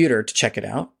computer to check it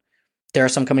out? There are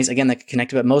some companies, again, that can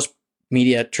connect it, but most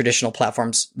media traditional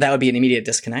platforms, that would be an immediate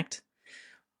disconnect.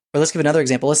 Or let's give another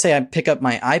example. Let's say I pick up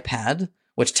my iPad,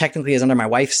 which technically is under my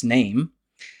wife's name,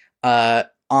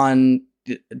 on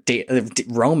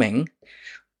roaming.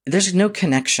 There's no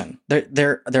connection.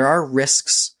 There are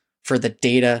risks for the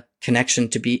data connection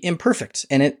to be imperfect,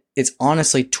 and it's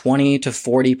honestly 20 to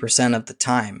 40% of the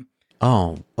time.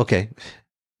 Oh, okay.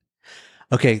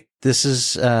 Okay, this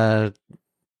is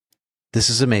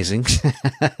amazing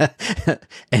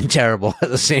and terrible at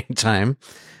the same time.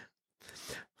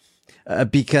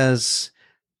 Because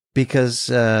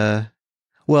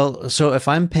well, so if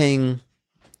I'm paying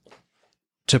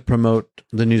to promote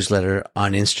the newsletter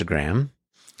on Instagram,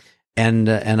 and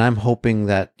I'm hoping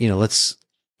that,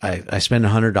 I spend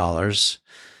 $100,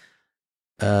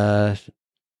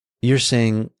 you're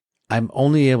saying I'm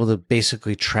only able to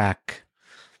basically track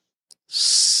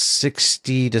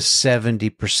 60 to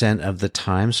 70% of the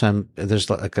time. So there's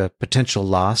like a potential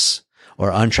loss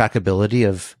or untrackability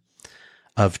of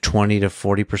 20 to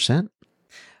 40%.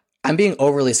 I'm being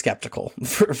overly skeptical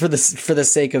for the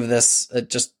sake of this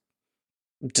just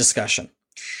discussion.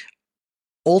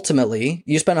 Ultimately,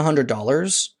 you spend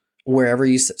 $100 wherever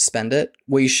you spend it.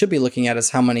 What you should be looking at is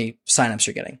how many signups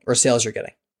you're getting or sales you're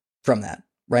getting from that,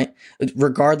 right?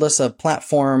 Regardless of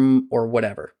platform or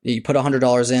whatever. You put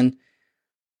 $100 in,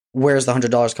 where's the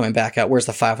 $100 coming back out? Where's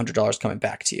the $500 coming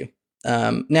back to you?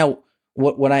 Now,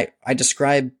 what I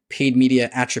describe paid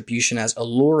media attribution as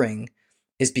alluring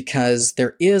is because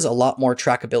there is a lot more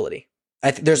trackability.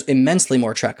 There's immensely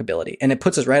more trackability, and it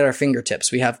puts us right at our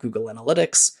fingertips. We have Google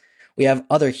Analytics. We have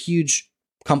other huge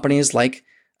companies like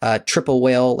Triple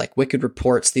Whale, like Wicked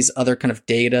Reports, these other kind of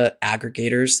data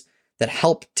aggregators that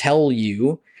help tell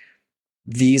you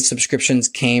these subscriptions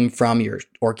came from your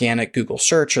organic Google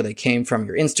search, or they came from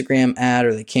your Instagram ad,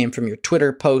 or they came from your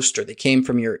Twitter post, or they came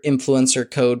from your influencer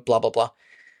code, blah, blah, blah.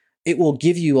 It will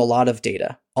give you a lot of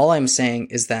data. All I'm saying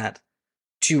is that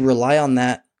to rely on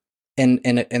that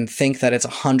and think that it's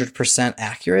 100%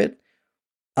 accurate,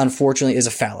 unfortunately, is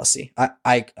a fallacy.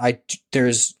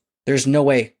 There's no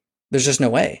way. There's just no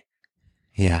way.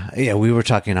 Yeah. We were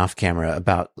talking off camera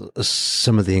about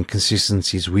some of the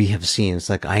inconsistencies we have seen. It's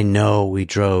like, I know we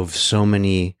drove so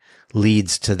many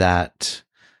leads to that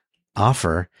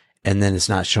offer, and then it's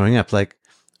not showing up. Like,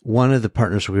 one of the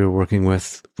partners we were working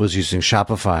with was using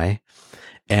Shopify,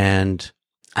 and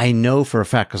I know for a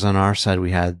fact, because on our side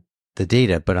we had the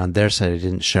data, but on their side it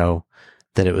didn't show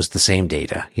that it was the same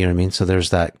data. You know what I mean? So there's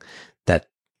that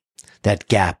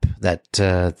gap, that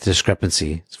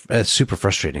discrepancy. It's super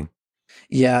frustrating.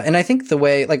 Yeah, and I think the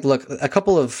way, like, look, a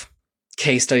couple of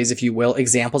case studies, if you will,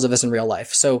 examples of this in real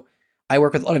life. So I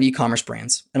work with a lot of e-commerce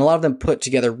brands, and a lot of them put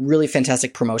together really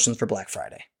fantastic promotions for Black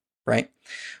Friday, right?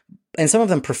 And some of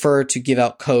them prefer to give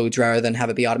out codes rather than have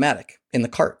it be automatic in the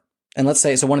cart. And let's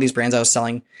say, so one of these brands, I was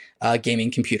selling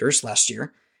gaming computers last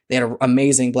year. They had an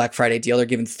amazing Black Friday deal. They're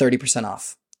giving 30%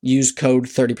 off. Use code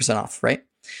 30% off, right?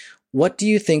 What do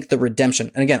you think the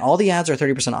redemption, and again, all the ads are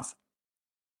 30% off.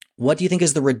 What do you think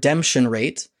is the redemption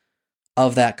rate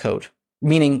of that code?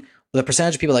 Meaning the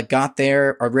percentage of people that got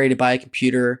there, are ready to buy a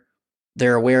computer,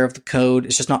 they're aware of the code,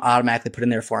 it's just not automatically put in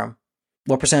there for them.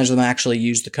 What percentage of them actually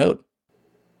use the code?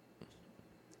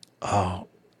 Oh,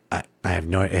 I have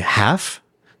no idea. Half?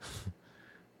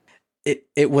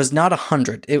 It was not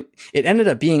 100. It ended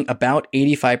up being about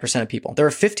 85% of people. There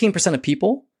were 15% of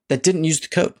people that didn't use the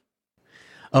code.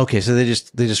 Okay, so they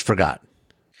just forgot.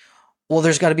 Well,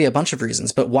 there's got to be a bunch of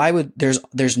reasons, but why would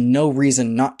there's no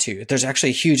reason not to? There's actually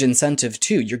a huge incentive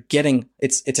too. You're getting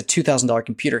it's a $2,000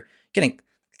 computer, getting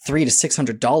 $300 to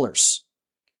 $600.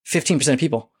 15% of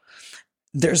people.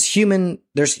 There's human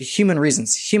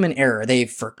reasons, human error. They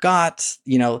forgot,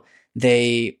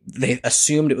 they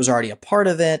assumed it was already a part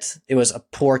of it. It was a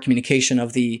poor communication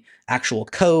of the actual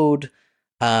code.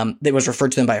 It was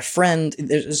referred to them by a friend.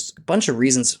 There's a bunch of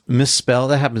reasons. Misspell,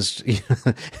 that happens.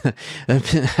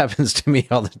 That happens to me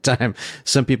all the time.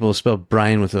 Some people spell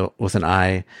Brian with an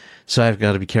I, so I've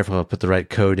got to be careful to put the right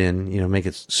code in. Make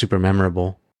it super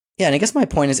memorable. Yeah, and I guess my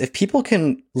point is, if people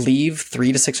can leave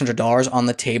 $300 to $600 on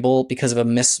the table because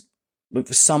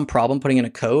of some problem putting in a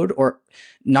code, or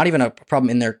not even a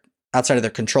problem outside of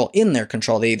their control,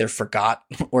 they either forgot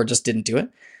or just didn't do it,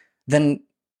 then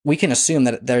we can assume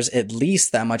that there's at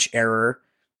least that much error.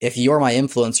 If you're my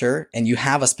influencer and you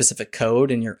have a specific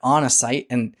code and you're on a site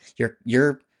and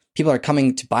your people are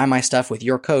coming to buy my stuff with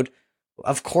your code,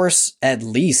 of course, at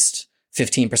least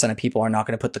 15% of people are not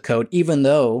going to put the code, even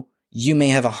though you may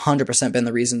have 100% been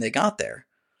the reason they got there.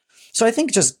 So I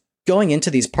think just going into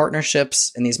these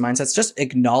partnerships and these mindsets, just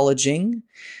acknowledging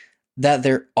that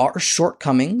there are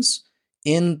shortcomings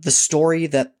in the story,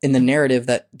 that in the narrative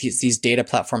that these data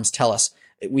platforms tell us.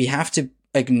 We have to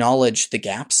acknowledge the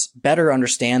gaps, better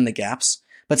understand the gaps,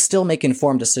 but still make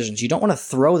informed decisions. You don't want to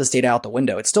throw this data out the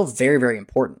window. It's still very, very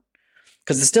important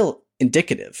because it's still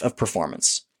indicative of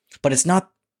performance, but it's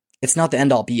not the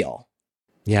end all be all.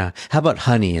 Yeah. How about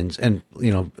honey? And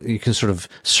you can sort of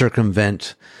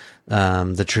circumvent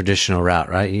the traditional route,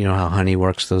 right? You know how honey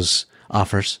works, those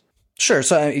offers? Sure.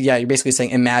 So yeah, you're basically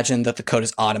saying, imagine that the code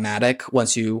is automatic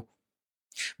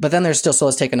but then so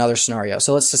let's take another scenario.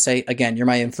 So let's just say, again, you're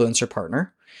my influencer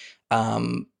partner.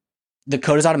 The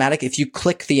code is automatic if you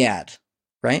click the ad,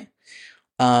 right?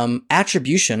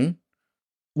 Attribution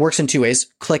works in two ways: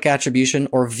 click attribution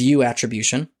or view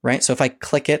attribution, right? So if I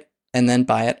click it and then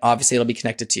buy it, obviously it'll be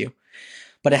connected to you,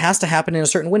 but it has to happen in a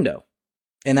certain window,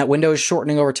 and that window is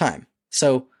shortening over time.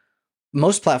 So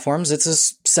most platforms, it's a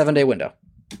 7-day window.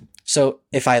 So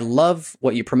if I love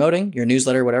what you're promoting, your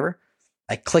newsletter, whatever,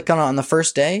 I click on the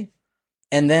first day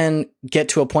and then get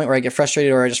to a point where I get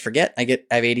frustrated or I just forget. I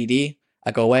have ADD.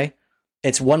 I go away.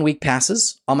 It's 1 week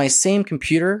passes on my same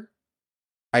computer.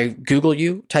 I Google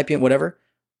you, type in whatever.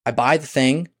 I buy the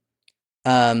thing.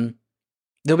 There'll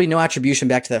be no attribution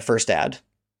back to that first ad,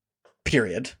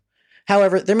 period.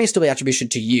 However, there may still be attribution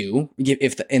to you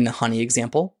in the honey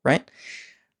example, right?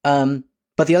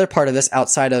 But the other part of this,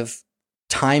 outside of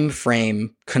time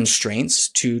frame constraints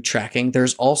to tracking,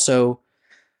 there's also,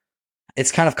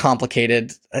 it's kind of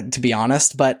complicated, to be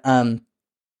honest, but and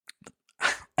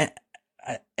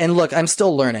look, I'm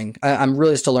still learning. I'm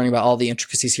really still learning about all the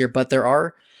intricacies here, but there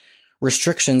are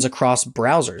restrictions across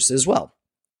browsers as well.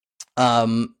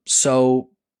 So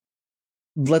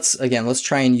let's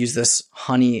try and use this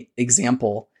honey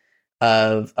example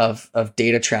of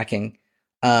data tracking.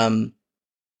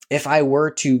 If I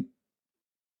were to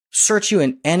search you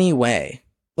in any way,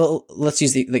 well, let's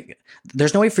use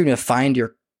there's no way for me to find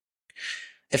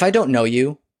if I don't know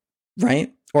you,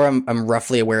 right? Or I'm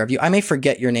roughly aware of you, I may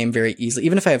forget your name very easily.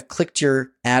 Even if I have clicked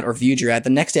your ad or viewed your ad, the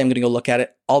next day I'm going to go look at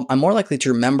it. I'm more likely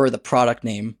to remember the product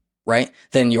name, right,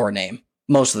 than your name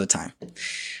most of the time.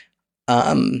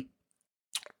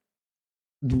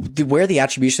 Where the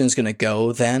attribution is going to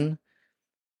go then,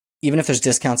 even if there's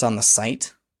discounts on the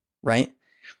site, right,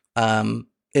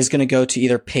 is going to go to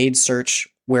either paid search,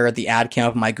 where the ad came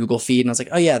up in my Google feed and I was like,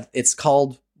 oh yeah, it's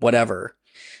called whatever.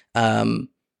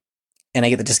 And I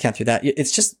get the discount through that.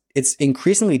 It's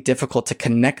increasingly difficult to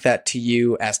connect that to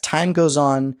you as time goes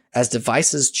on, as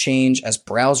devices change, as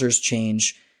browsers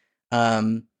change.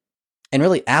 And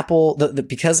really Apple,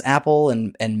 because Apple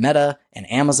and Meta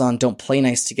and Amazon don't play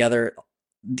nice together,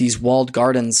 these walled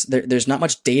gardens, there's not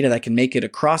much data that can make it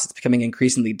across. It's becoming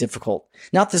increasingly difficult.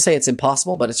 Not to say it's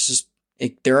impossible, but it's just,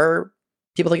 there are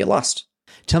people that get lost.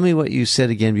 Tell me what you said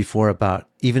again before about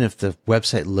even if the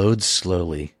website loads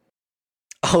slowly.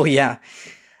 Oh yeah.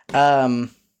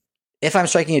 If I'm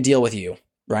striking a deal with you,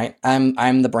 right?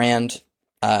 I'm the brand,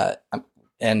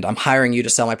 and I'm hiring you to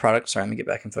sell my product. Sorry, let me get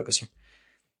back in focus here.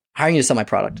 Hiring you to sell my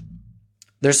product.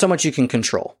 There's so much you can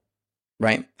control,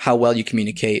 right? How well you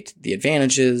communicate the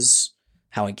advantages,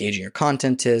 how engaging your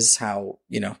content is, how,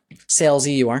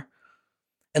 salesy you are.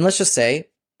 And let's just say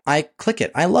I click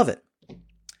it. I love it.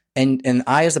 And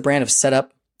I, as the brand, have set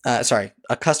up,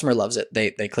 a customer loves it.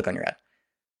 They click on your ad.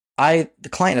 The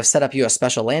client, have set up you a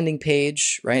special landing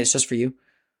page, right? It's just for you.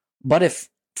 But if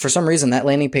for some reason that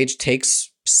landing page takes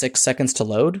 6 seconds to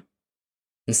load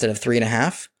instead of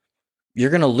 3.5, you're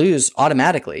going to lose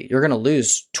automatically. You're going to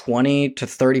lose 20 to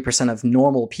 30% of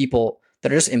normal people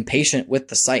that are just impatient with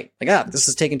the site. Like, this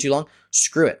is taking too long.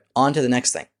 Screw it. On to the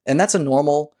next thing. And that's a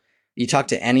normal, you talk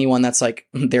to anyone that's like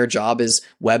their job is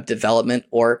web development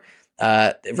or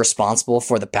responsible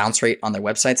for the bounce rate on their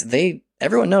websites.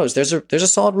 Everyone knows there's a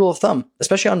solid rule of thumb,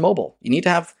 especially on mobile. You need to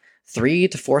have 3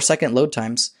 to 4 second load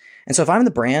times. And so if I'm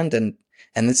the brand and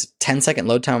and this 10-second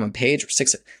load time on a page or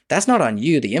 6, that's not on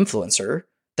you, the influencer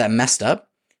that messed up.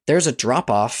 There's a drop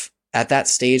off at that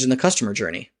stage in the customer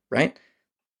journey, right?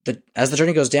 As the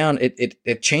journey goes down,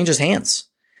 it changes hands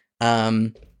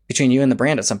between you and the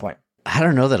brand at some point. I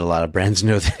don't know that a lot of brands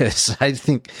know this. I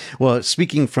think, well,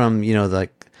 speaking from,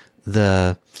 like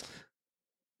the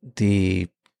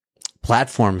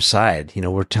platform side,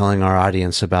 we're telling our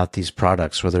audience about these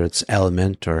products, whether it's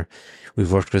Element or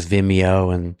we've worked with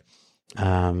Vimeo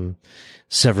and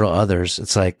several others.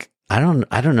 It's like, I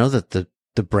don't know that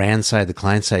the brand side, the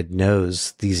client side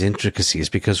knows these intricacies,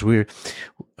 because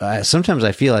sometimes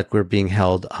I feel like we're being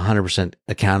held 100%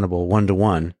 accountable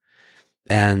 1-to-1.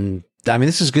 And I mean,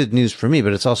 this is good news for me,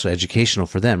 but it's also educational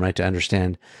for them, right? To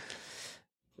understand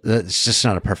that it's just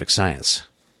not a perfect science.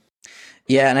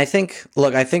 Yeah. And I think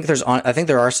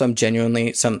there are some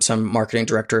genuinely some marketing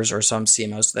directors or some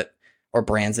CMOs or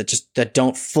brands that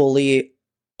don't fully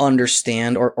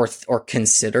understand or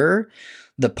consider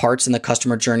the parts in the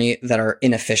customer journey that are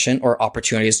inefficient or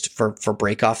opportunities for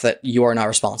break off that you are not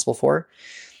responsible for.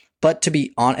 But to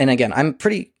be on, and again, I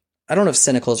don't know if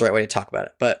cynical is the right way to talk about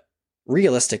it, but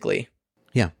realistically,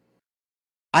 yeah,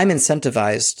 I'm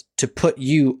incentivized to put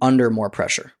you under more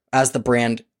pressure as the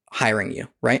brand hiring you,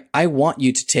 right? I want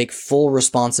you to take full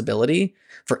responsibility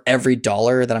for every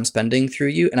dollar that I'm spending through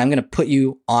you, and I'm going to put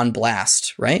you on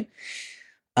blast, right?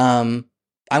 I'm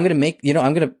going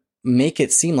to make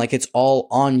it seem like it's all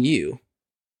on you,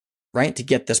 right? To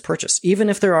get this purchase, even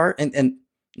if there are, and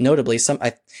notably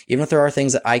even if there are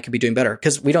things that I could be doing better,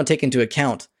 because we don't take into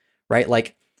account, right?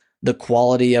 Like the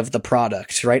quality of the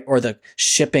product, right? Or the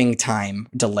shipping time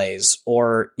delays,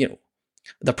 or,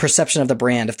 the perception of the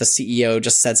brand. If the CEO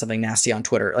just said something nasty on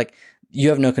Twitter, like, you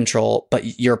have no control,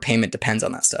 but your payment depends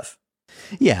on that stuff.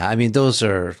 Yeah. I mean, those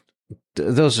are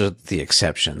the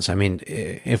exceptions. I mean,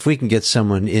 if we can get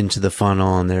someone into the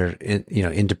funnel and they're,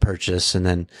 into purchase, and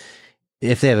then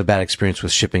if they have a bad experience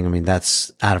with shipping, I mean,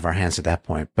 that's out of our hands at that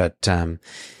point. But,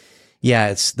 yeah,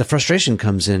 it's the frustration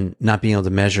comes in not being able to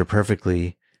measure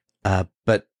perfectly.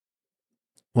 But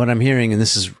what I'm hearing, and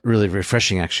this is really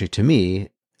refreshing actually to me,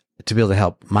 to be able to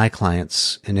help my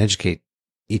clients and educate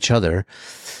each other,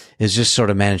 is just sort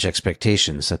of manage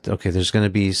expectations that, okay, there's going to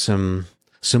be some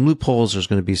loopholes. There's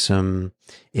going to be some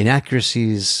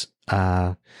inaccuracies.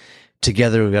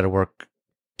 Together, we've got to work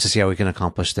to see how we can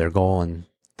accomplish their goal. And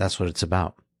that's what it's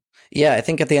about. Yeah, I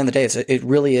think at the end of the day, it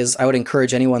really is. I would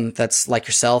encourage anyone that's like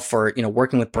yourself or,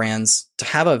 working with brands to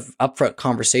have an upfront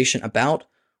conversation about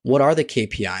what are the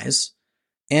KPIs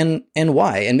and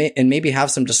why, and maybe have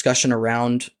some discussion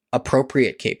around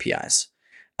appropriate KPIs.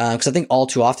 Because I think all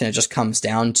too often it just comes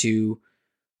down to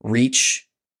reach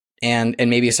and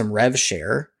maybe some rev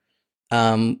share,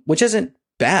 which isn't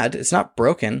bad. It's not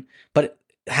broken, but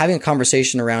having a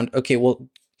conversation around, okay, well,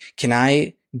 can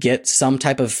I get some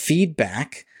type of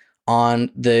feedback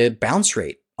on the bounce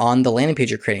rate on the landing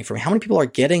page you're creating for me? How many people are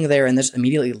getting there and just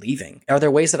immediately leaving? Are there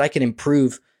ways that I can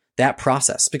improve that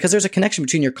process? Because there's a connection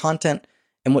between your content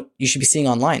and what you should be seeing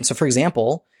online. So for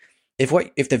example,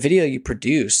 if the video you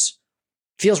produce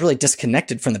feels really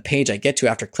disconnected from the page I get to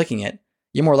after clicking it,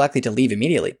 you're more likely to leave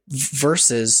immediately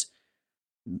versus,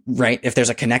 right, if there's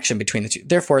a connection between the two.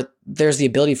 Therefore, there's the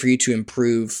ability for you to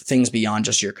improve things beyond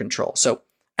just your control. So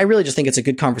I really just think it's a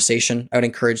good conversation I would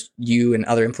encourage you and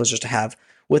other influencers to have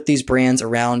with these brands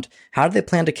around how do they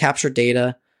plan to capture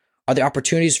data? Are there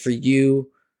opportunities for you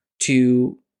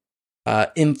to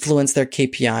influence their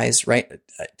KPIs, right?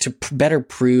 To better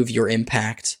prove your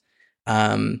impact,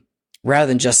 rather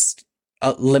than just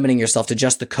limiting yourself to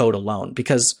just the code alone,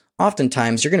 because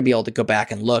oftentimes you're going to be able to go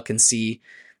back and look and see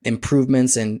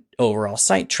improvements in overall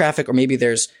site traffic, or maybe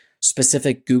there's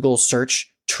specific Google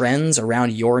search trends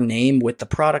around your name with the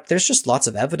product. There's just lots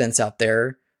of evidence out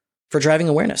there for driving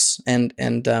awareness.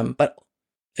 But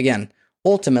again,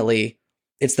 ultimately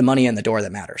it's the money in the door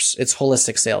that matters. It's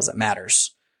holistic sales that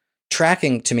matters.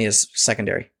 Tracking to me is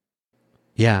secondary.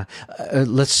 Yeah.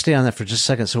 Let's stay on that for just a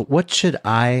second. So what should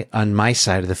I, on my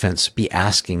side of the fence, be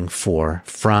asking for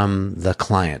from the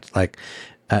client? Like,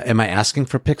 am I asking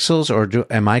for pixels, or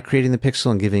am I creating the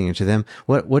pixel and giving it to them?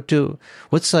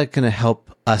 What's like going to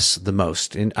help us the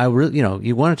most? And I really,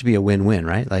 you want it to be a win-win,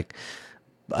 right? Like,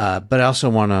 but I also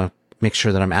want to make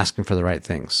sure that I'm asking for the right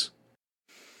things.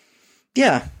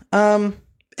 Yeah.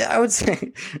 I would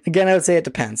say it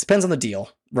depends. Depends on the deal,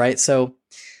 right? So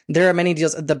there are many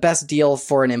deals. The best deal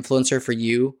for an influencer for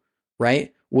you,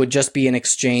 right, would just be in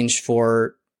exchange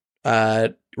for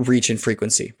reach and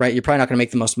frequency, right? You're probably not going to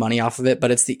make the most money off of it,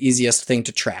 but it's the easiest thing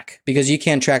to track because you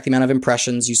can track the amount of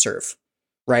impressions you serve,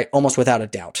 right? Almost without a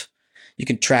doubt. You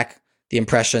can track the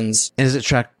impressions. And is it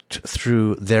tracked tracked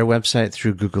through their website,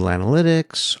 through Google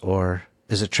Analytics, or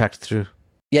is it tracked through?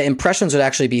 Yeah, impressions would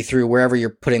actually be through wherever you're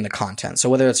putting the content. So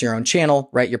whether it's your own channel,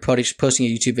 right? You're posting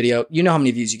a YouTube video, you know how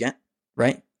many views you get,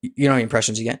 right? You know how many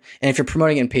impressions you get. And if you're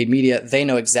promoting it in paid media, they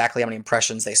know exactly how many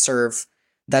impressions they serve.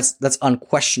 That's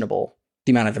unquestionable,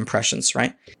 the amount of impressions,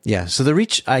 right? Yeah. So the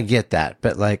reach, I get that,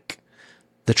 but like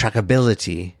the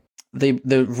trackability,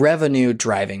 the revenue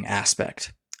driving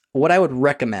aspect, what I would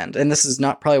recommend, and this is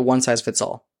not probably one size fits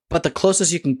all, but the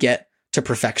closest you can get to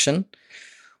perfection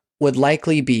would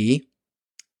likely be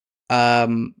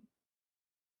on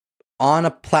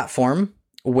a platform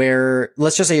where,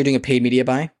 let's just say you're doing a paid media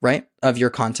buy, right, of your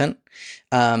content,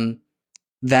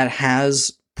 that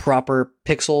has proper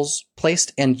pixels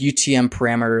placed and UTM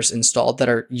parameters installed that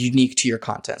are unique to your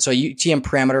content. So a UTM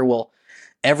parameter will,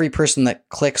 every person that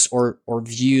clicks or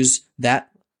views that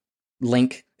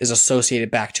link is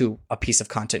associated back to a piece of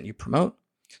content you promote.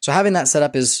 So having that set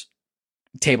up is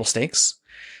table stakes.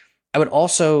 I would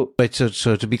also... Wait,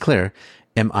 so to be clear,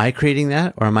 am I creating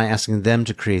that or am I asking them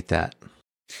to create that?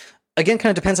 Again,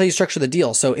 kind of depends how you structure the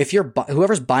deal. So if you're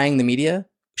whoever's buying the media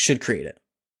should create it.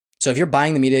 So if you're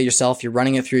buying the media yourself, you're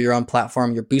running it through your own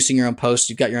platform, you're boosting your own posts,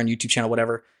 you've got your own YouTube channel,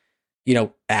 whatever,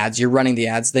 ads, you're running the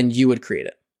ads, then you would create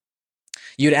it.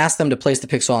 You'd ask them to place the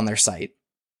pixel on their site.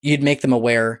 You'd make them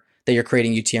aware that you're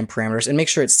creating UTM parameters and make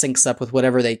sure it syncs up with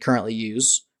whatever they currently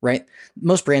use, right?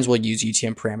 Most brands will use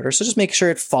UTM parameters. So just make sure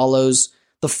it follows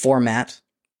the format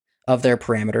of their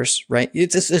parameters, right?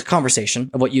 It's a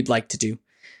conversation of what you'd like to do.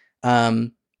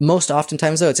 Most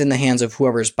oftentimes, though, it's in the hands of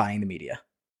whoever's buying the media.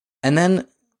 And then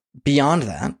beyond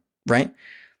that, right,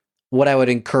 what I would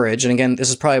encourage, and again, this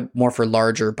is probably more for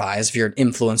larger buys if you're an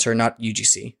influencer, not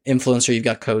UGC. Influencer, you've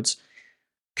got codes.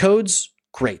 Codes,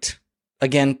 great.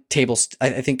 Again, tables,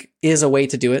 I think, is a way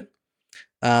to do it.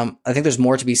 I think there's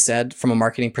more to be said from a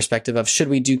marketing perspective of should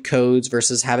we do codes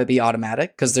versus have it be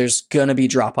automatic? Because there's going to be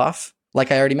drop off.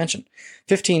 Like I already mentioned,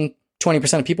 15,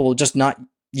 20% of people will just not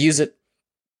use it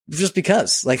just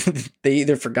because, like, they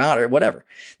either forgot or whatever.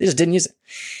 They just didn't use it.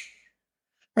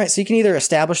 All right, so you can either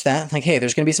establish that, like, hey,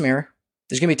 there's going to be some error.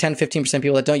 There's going to be 10, 15% of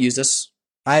people that don't use this.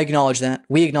 I acknowledge that.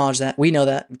 We acknowledge that. We know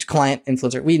that. Client,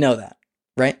 influencer, we know that,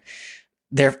 right?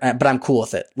 But I'm cool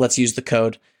with it. Let's use the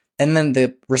code. And then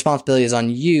the responsibility is on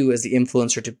you as the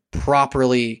influencer to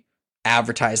properly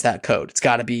advertise that code. It's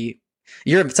got to be,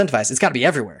 you're incentivized. It's got to be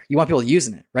everywhere. You want people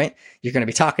using it, right? You're going to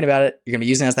be talking about it. You're going to be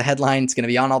using it as the headline. It's going to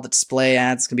be on all the display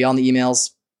ads. It's going to be on the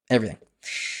emails, everything.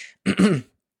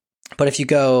 But if you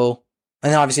go,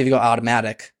 and then obviously if you go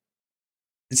automatic,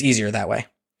 it's easier that way.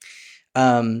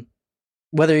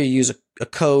 Whether you use a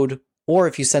code or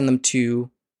if you send them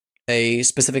to a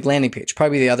specific landing page,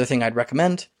 probably the other thing I'd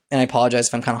recommend, and I apologize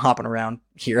if I'm kind of hopping around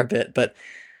here a bit, but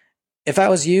if I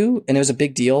was you and it was a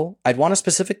big deal, I'd want a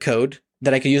specific code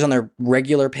that I could use on their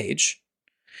regular page,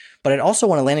 but I'd also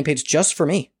want a landing page just for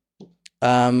me.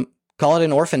 Call it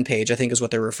an orphan page, I think is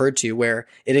what they're referred to, where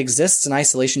it exists in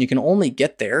isolation. You can only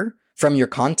get there from your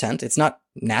content. It's not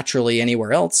naturally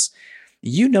anywhere else.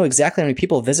 You know exactly how many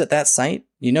people visit that site.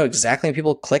 You know exactly how many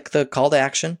people click the call to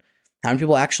action, how many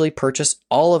people actually purchase.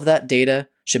 All of that data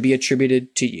should be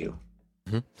attributed to you.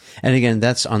 Mm-hmm. And again,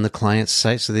 that's on the client's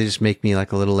site, so they just make me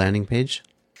like a little landing page?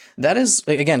 That is,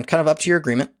 again, kind of up to your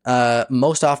agreement.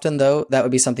 Most often, though, that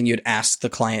would be something you'd ask the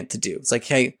client to do. It's like,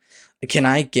 hey, can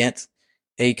I get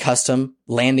a custom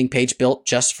landing page built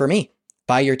just for me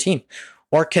by your team?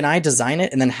 Or can I design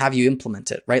it and then have you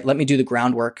implement it, right? Let me do the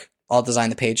groundwork. I'll design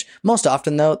the page. Most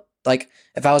often, though, like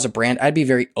if I was a brand, I'd be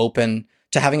very open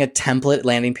to having a template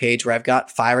landing page where I've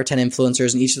got 5 or 10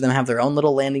 influencers and each of them have their own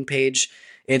little landing page.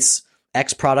 It's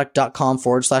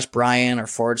xproduct.com/Brian or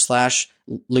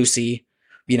 /Lucy.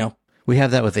 We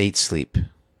have that with 8 Sleep.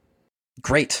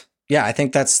 Great. Yeah, I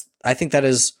think that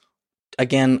is,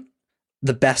 again,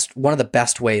 one of the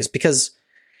best ways, because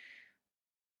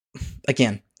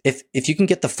again, if you can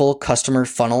get the full customer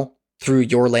funnel through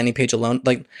your landing page alone,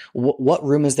 like what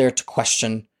room is there to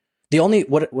question? The only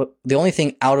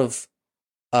thing out of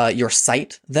your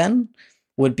site then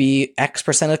would be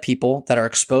X% of people that are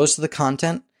exposed to the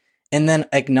content, and then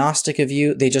agnostic of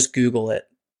you, they just Google it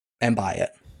and buy it.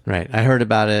 Right. I heard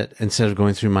about it. Instead of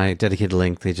going through my dedicated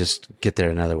link, they just get there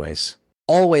in other ways.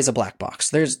 Always a black box.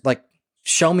 There's like,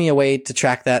 show me a way to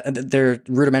track that. There are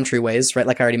rudimentary ways, right?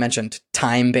 Like I already mentioned,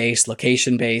 time-based,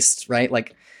 location-based, right?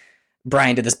 Like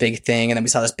Brian did this big thing and then we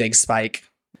saw this big spike.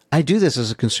 I do this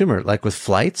as a consumer, like with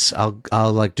flights.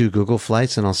 I'll like do Google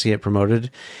Flights and I'll see it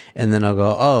promoted, and then I'll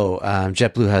go,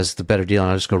 JetBlue has the better deal,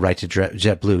 and I'll just go right to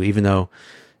JetBlue, even though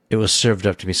it was served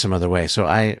up to me some other way. So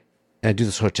I do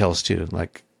this hotels too.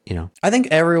 Like I think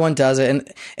everyone does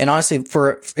it. And honestly,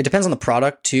 it depends on the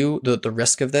product too, the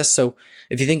risk of this. So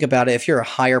if you think about it, if you're a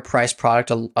higher price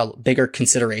product, a bigger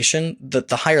consideration,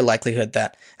 the higher likelihood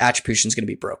that attribution is going to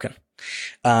be broken.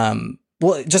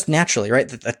 Well, just naturally, right?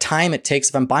 The time it takes,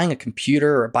 if I'm buying a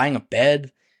computer or buying a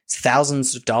bed, it's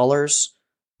thousands of dollars.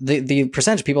 The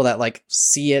percentage of people that like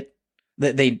see it,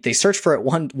 they search for it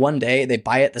one day, they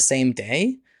buy it the same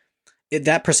day.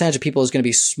 That percentage of people is going to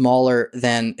be smaller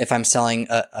than if I'm selling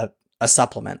a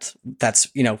supplement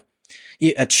that's,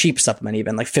 a cheap supplement,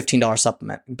 even like $15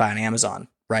 supplement by on Amazon,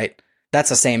 right? That's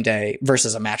the same day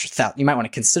versus a mattress. You might want to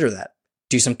consider that.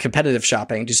 Do some competitive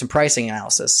shopping, do some pricing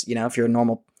analysis, if you're a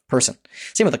normal person.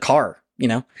 Same with a car,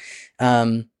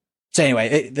 So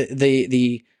anyway,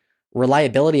 the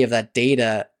reliability of that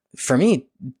data for me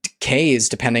decays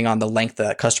depending on the length of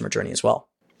that customer journey as well.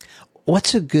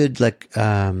 What's a good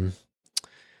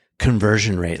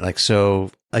conversion rate? Like,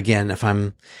 so again, if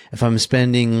I'm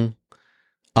spending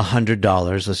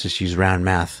 $100, let's just use round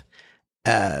math,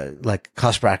 like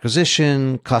cost per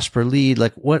acquisition, cost per lead,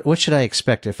 like what should I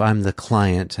expect if I'm the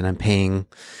client and I'm paying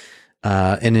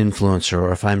an influencer,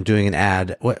 or if I'm doing an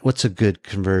ad, what's a good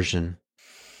conversion?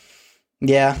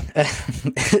 Yeah,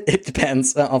 it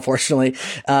depends, unfortunately,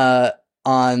 we'll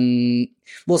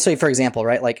say, for example,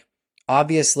 right? Like,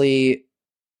 obviously,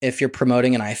 if you're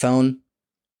promoting an iPhone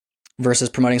versus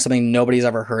promoting something nobody's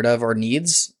ever heard of or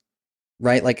needs,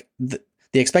 right? Like, the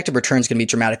expected return is going to be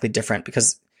dramatically different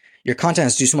because your content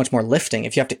has to do so much more lifting.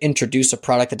 If you have to introduce a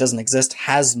product that doesn't exist,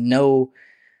 has no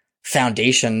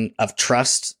foundation of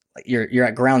trust, you're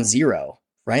at ground zero,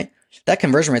 right? That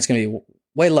conversion rate is going to be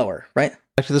way lower, right?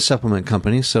 Back to the supplement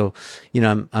company. So,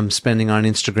 I'm spending on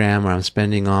Instagram, or I'm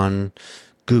spending on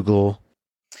Google.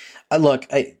 And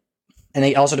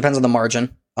it also depends on the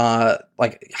margin,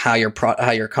 like how your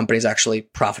company is actually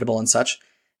profitable and such.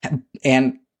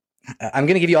 And I'm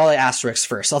going to give you all the asterisks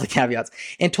first, all the caveats.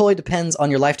 It totally depends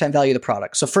on your lifetime value of the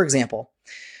product. So, for example,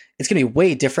 it's going to be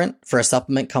way different for a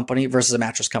supplement company versus a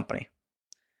mattress company.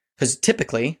 Because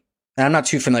typically, and I'm not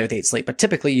too familiar with 8 Sleep, but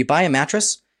typically you buy a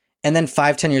mattress and then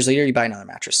 5-10 years later, you buy another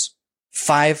mattress.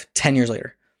 5-10 years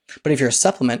later. But if you're a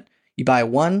supplement, you buy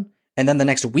one, and then the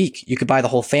next week you could buy the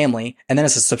whole family, and then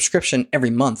it's a subscription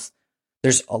every month.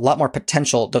 There's a lot more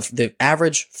potential. The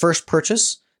average first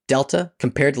purchase delta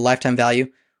compared to lifetime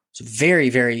value is very,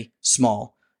 very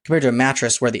small compared to a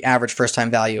mattress where the average first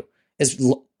time value is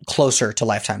closer to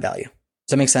lifetime value. Does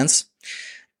that make sense?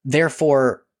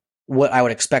 Therefore, what I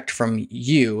would expect from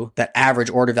you, that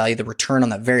average order value, the return on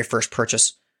that very first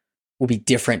purchase, will be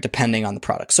different depending on the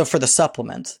product. So for the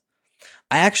supplement,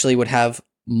 I actually would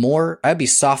I'd be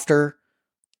softer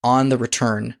on the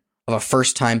return of a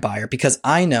first time buyer, because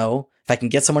I know if I can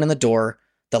get someone in the door,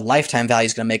 the lifetime value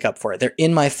is going to make up for it. They're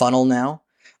in my funnel now.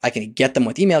 I can get them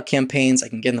with email campaigns. I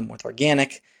can get them with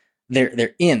organic.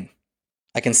 They're in.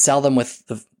 I can sell them with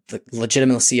the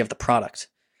legitimacy of the product.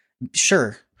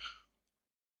 Sure,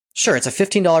 it's a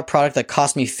 $15 product that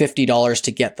cost me $50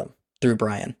 to get them through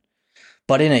Brian.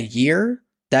 But in a year,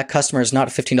 that customer is not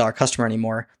a $15 customer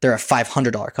anymore. They're a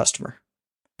 $500 customer.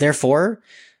 Therefore,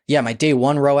 yeah, my day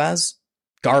one ROAS,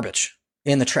 garbage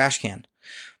in the trash can.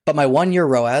 But my 1 year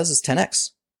ROAS is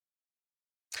 10x.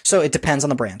 So it depends on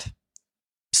the brand.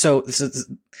 So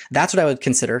that's what I would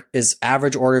consider is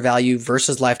average order value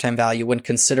versus lifetime value when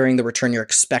considering the return you're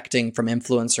expecting from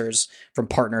influencers, from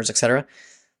partners, etc.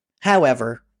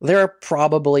 However, there are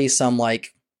probably some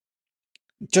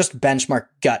just benchmark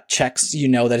gut checks,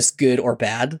 that it's good or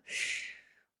bad.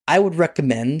 I would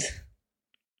recommend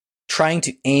trying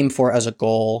to aim for as a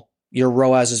goal, your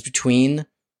ROAS is between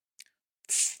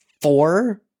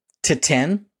 4 to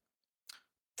 10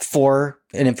 for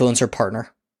an influencer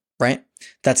partner, right?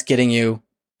 That's getting you,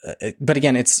 but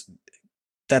again,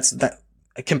 that's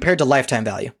compared to lifetime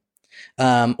value,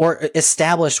 or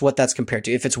establish what that's compared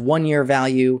to. If it's 1 year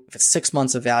value, if it's 6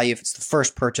 months of value, if it's the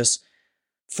first purchase,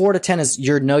 4 to 10 is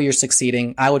you're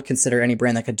succeeding. I would consider any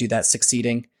brand that could do that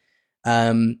succeeding,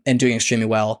 and doing extremely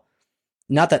well.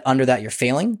 Not that under that you're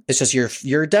failing. It's just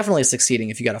you're definitely succeeding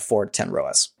if you got a 4 to 10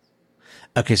 ROAS.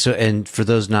 Okay, so and for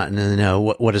those not in the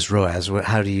know, what is ROAS?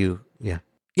 How do you?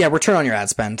 Yeah, return on your ad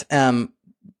spend. And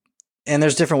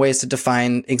there's different ways to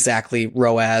define exactly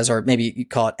ROAS, or maybe you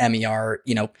call it MER.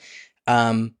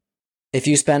 If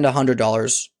you spend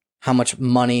 $100, how much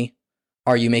money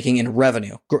are you making in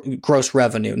revenue, gross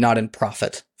revenue, not in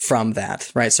profit from that,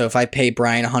 right? So if I pay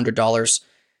Brian $100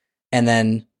 and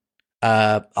then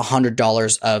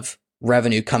 $100 of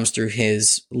revenue comes through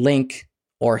his link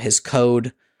or his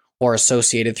code or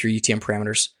associated through UTM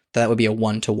parameters, that would be a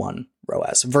 1-to-1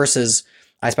 ROAS versus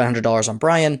I spent $100 on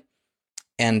Brian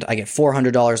and I get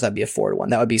 $400, that'd be a 4 to 1.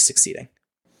 That would be succeeding.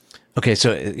 Okay.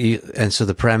 So so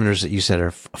the parameters that you said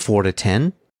are 4 to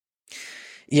 10.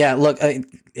 Yeah. Look,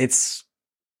 it's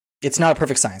not a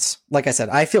perfect science. Like I said,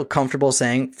 I feel comfortable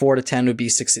saying 4 to 10 would be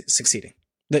succeeding.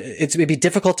 It'd be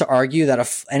difficult to argue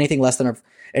that anything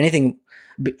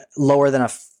lower than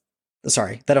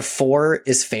that a 4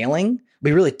 is failing. It'd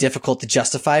be really difficult to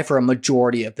justify for a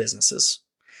majority of businesses.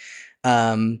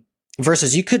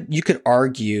 Versus you could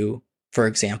argue, for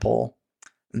example,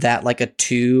 that like a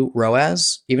 2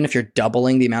 ROAS, even if you're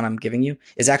doubling the amount I'm giving you,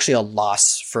 is actually a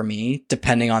loss for me,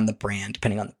 depending on the brand,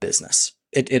 depending on the business.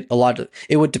 It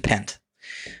would depend.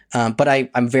 But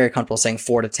I'm very comfortable saying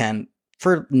 4 to 10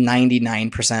 for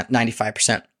 99%,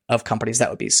 95% of companies that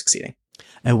would be succeeding.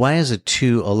 And why is a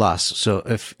 2 a loss? So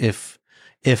if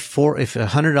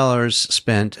 $100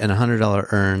 spent and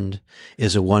 $100 earned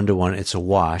is a 1 to 1, it's a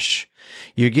wash.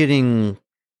 You're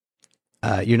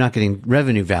not getting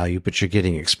revenue value, but you're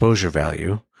getting exposure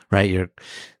value, right?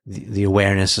 The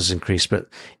awareness is increased. But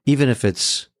even if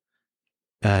it's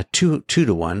 2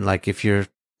 to 1, like if your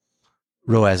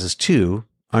ROAS is 2,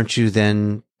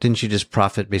 didn't you just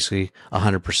profit basically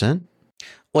 100%?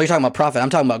 Well, you're talking about profit. I'm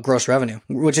talking about gross revenue,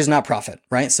 which is not profit,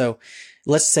 right? So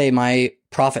let's say my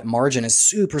profit margin is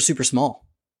super, super small,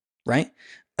 right?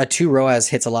 A 2 ROAS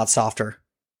hits a lot softer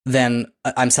than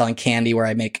I'm selling candy where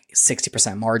I make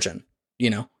 60% margin,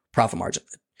 profit margin.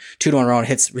 2 to 1 ROAS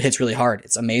hits really hard.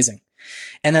 It's amazing.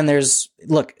 And then there's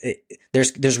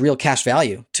real cash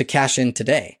value to cash in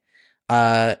today.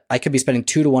 I could be spending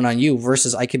 2 to 1 on you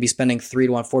versus I could be spending 3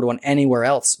 to 1, 4 to 1 anywhere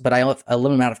else, but I have a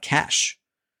limited amount of cash,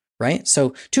 right?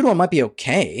 So 2 to 1 might be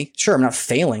okay. Sure, I'm not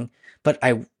failing, but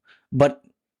I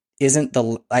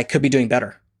could be doing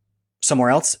better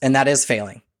somewhere else, and that is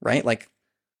failing, right? Like,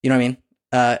 you know what I mean?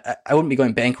 I wouldn't be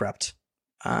going bankrupt.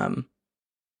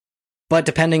 But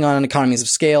depending on economies of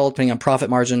scale, depending on profit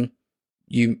margin,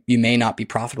 you may not be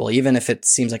profitable, even if it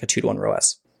seems like a 2 to 1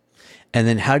 ROAS. And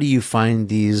then how do you find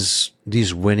these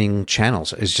winning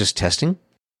channels? Is just testing?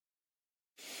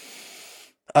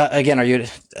 Again, are you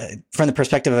from the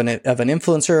perspective of an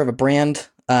influencer, of a brand?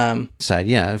 Side,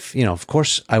 yeah. Of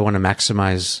course, I want to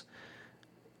maximize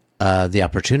the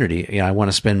opportunity. I want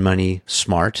to spend money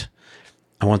smart.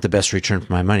 I want the best return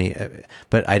for my money,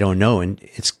 but I don't know. And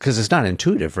it's because it's not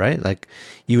intuitive, right? Like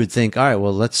you would think, all right,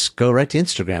 well, let's go right to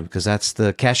Instagram because that's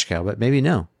the cash cow, but maybe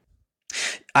no.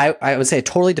 I would say it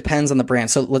totally depends on the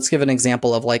brand. So let's give an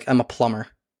example of like, I'm a plumber,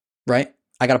 right?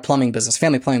 I got a plumbing business,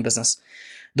 family plumbing business.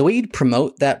 The way you'd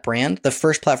promote that brand, the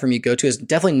first platform you go to is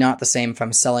definitely not the same if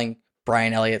I'm selling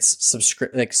Brian Elliott's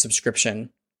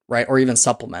subscription, right? Or even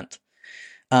supplement.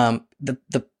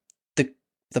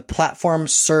 The platform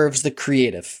serves the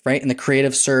creative, right? And the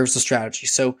creative serves the strategy.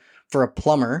 So for a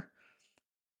plumber,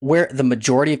 where the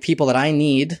majority of people that I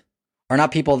need are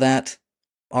not people that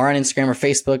are on Instagram or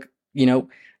Facebook,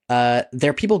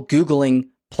 they're people Googling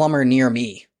plumber near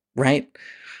me, right?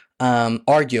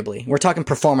 Arguably, we're talking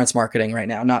performance marketing right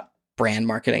now, not brand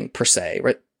marketing per se,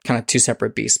 right? Kind of two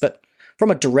separate beasts. But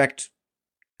from a direct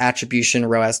attribution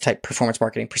ROAS type performance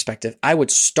marketing perspective, I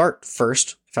would start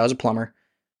first, if I was a plumber,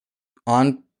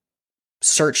 on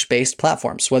search-based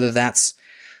platforms, whether that's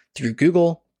through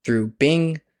Google, through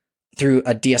Bing, through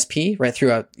a DSP, right?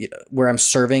 Where I'm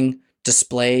serving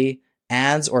display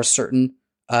ads or certain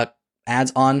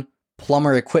ads on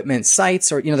plumber equipment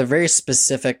sites, or they're very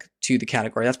specific to the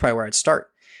category. That's probably where I'd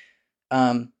start.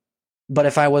 But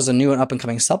if I was a new and up and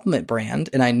coming supplement brand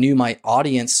and I knew my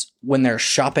audience when they're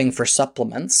shopping for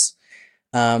supplements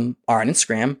are on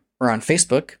Instagram or on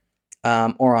Facebook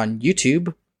or on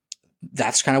YouTube,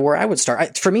 that's kind of where I would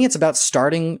start. For me, it's about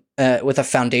starting with a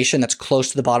foundation that's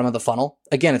close to the bottom of the funnel.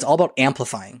 Again, it's all about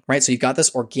amplifying, right? So you've got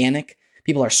this organic,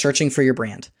 people are searching for your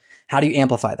brand. How do you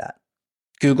amplify that?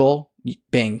 Google,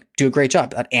 Bing, do a great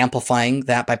job at amplifying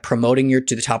that by promoting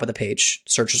to the top of the page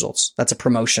search results. That's a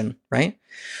promotion, right?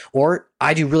 Or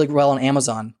I do really well on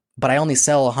Amazon, but I only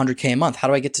sell 100K a month. How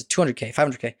do I get to 200K,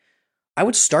 500K? I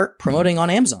would start promoting on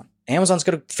Amazon. Amazon's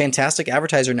got a fantastic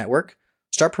advertiser network.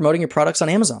 Start promoting your products on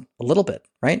Amazon a little bit,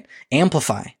 right?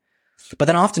 Amplify. But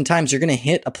then oftentimes you're going to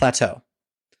hit a plateau.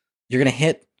 You're going to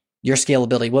hit your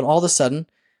scalability. When all of a sudden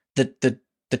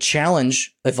the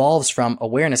challenge evolves from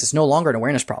awareness. It's no longer an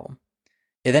awareness problem.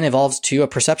 It then evolves to a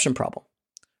perception problem,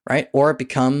 right? Or it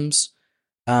becomes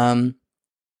an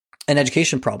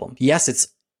education problem. Yes,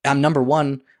 I'm number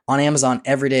one on Amazon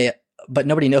every day, but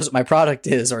nobody knows what my product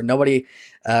is, or nobody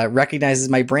recognizes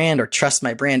my brand or trusts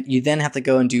my brand. You then have to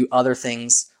go and do other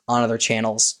things on other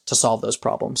channels to solve those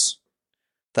problems.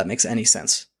 If that makes any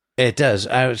sense. It does.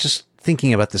 I was just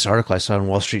thinking about this article I saw in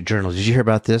Wall Street Journal. Did you hear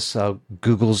about this? The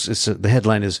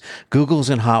headline is Google's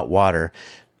in hot water.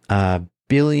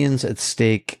 Billions at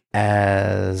stake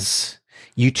as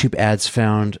YouTube ads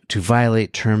found to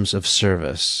violate terms of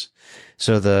service.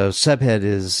 So the subhead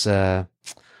is,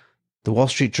 the Wall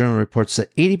Street Journal reports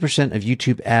that 80% of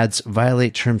YouTube ads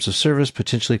violate terms of service,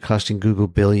 potentially costing Google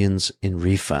billions in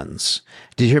refunds.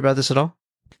 Did you hear about this at all?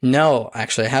 No,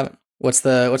 actually, I haven't. What's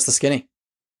the skinny?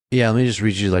 Yeah, let me just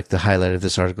read you like the highlight of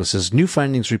this article. It says, new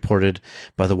findings reported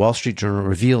by the Wall Street Journal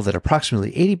reveal that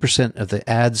approximately 80% of the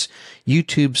ads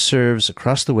YouTube serves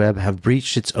across the web have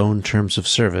breached its own terms of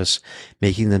service,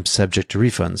 making them subject to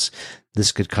refunds.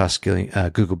 This could cost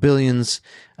Google billions,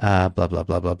 blah, blah,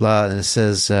 blah, blah, blah. And it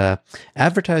says,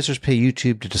 advertisers pay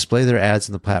YouTube to display their ads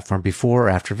on the platform before or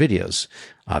after videos,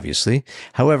 obviously.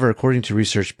 However, according to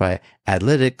research by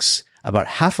Adlytics, about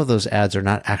half of those ads are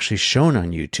not actually shown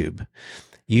on YouTube.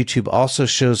 YouTube also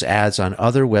shows ads on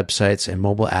other websites and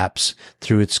mobile apps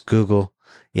through its Google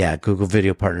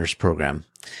Video Partners program.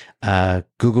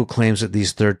 Google claims that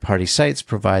these third-party sites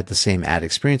provide the same ad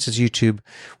experience as YouTube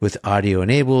with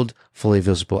audio-enabled, fully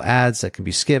visible ads that can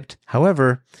be skipped.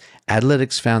 However,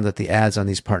 Adlytics found that the ads on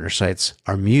these partner sites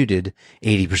are muted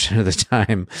 80% of the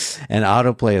time, and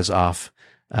autoplay is off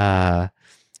to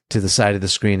the side of the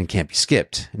screen and can't be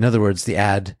skipped. In other words, the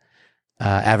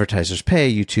advertisers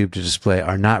pay YouTube to display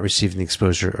are not receiving the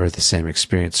exposure or the same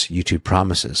experience YouTube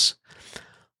promises.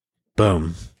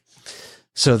 Boom.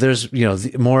 So there's,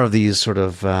 more of these sort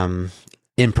of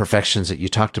imperfections that you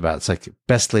talked about. It's like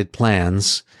best laid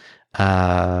plans.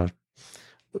 Whether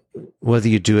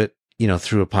you do it,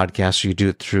 through a podcast or you do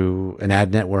it through an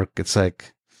ad network, it's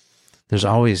like there's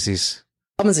always these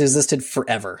problems that existed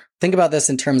forever. Think about this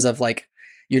in terms of like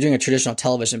you're doing a traditional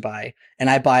television buy, and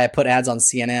I put ads on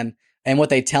CNN. And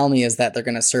what they tell me is that they're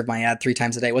going to serve my ad 3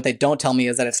 times a day. What they don't tell me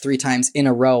is that it's 3 times in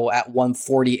a row at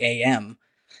 1:40 a.m.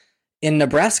 in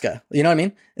Nebraska. You know what I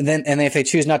mean? And then if they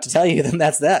choose not to tell you, then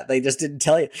that's that. They just didn't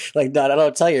tell you. Like, no, I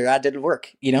don't tell you, your ad didn't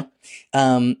work.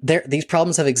 These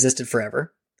problems have existed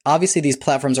forever. Obviously, these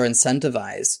platforms are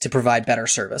incentivized to provide better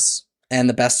service and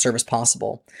the best service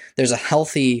possible. There's a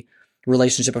healthy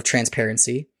relationship of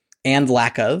transparency and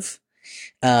lack of.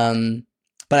 But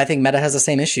I think Meta has the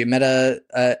same issue.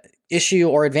 Issue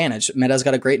or advantage. Meta's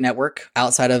got a great network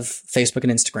outside of Facebook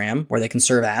and Instagram where they can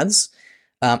serve ads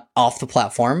off the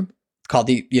platform called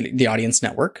the audience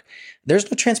network. There's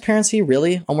no transparency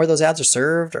really on where those ads are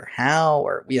served or how,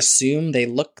 or we assume they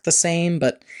look the same,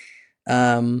 but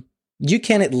you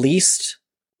can at least,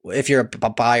 if you're a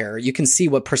buyer, you can see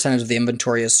what percentage of the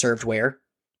inventory is served where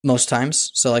most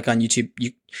times. So like on YouTube,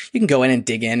 you can go in and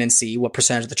dig in and see what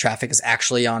percentage of the traffic is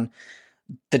actually on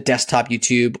the desktop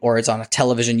YouTube, or it's on a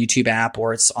television YouTube app,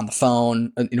 or it's on the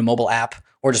phone, mobile app,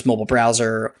 or just mobile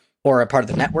browser, or a part of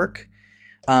the network.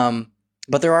 But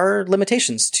there are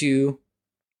limitations.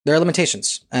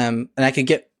 And I could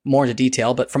get more into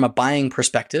detail, but from a buying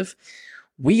perspective,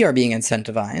 we are being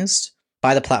incentivized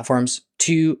by the platforms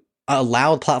to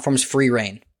allow platforms free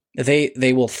reign.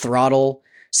 They will throttle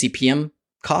CPM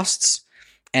costs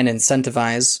and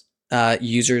incentivize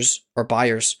users or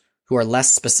buyers who are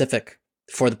less specific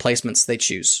for the placements they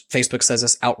choose. Facebook says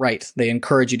this outright. They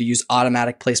encourage you to use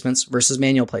automatic placements versus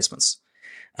manual placements,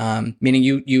 meaning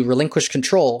you relinquish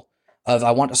control of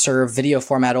I want to serve video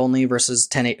format only versus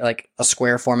like a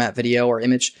square format video or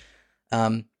image.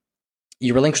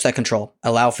 You relinquish that control.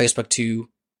 You're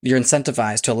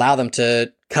incentivized to allow them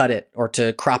to cut it or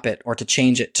to crop it or to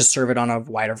change it to serve it on a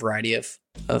wider variety of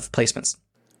placements.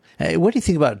 Hey, what do you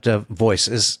think about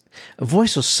voice?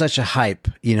 Voice was such a hype,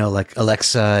 like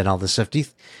Alexa and all this stuff. It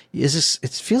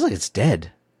feels like it's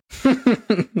dead.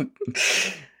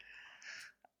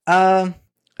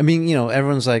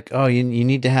 Everyone's like, oh, you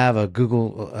need to have a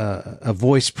Google, a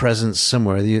voice presence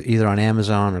somewhere, either on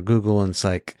Amazon or Google. And it's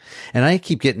like, and I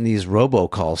keep getting these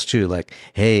robocalls too, like,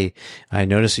 hey, I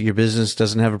noticed that your business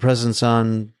doesn't have a presence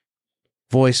on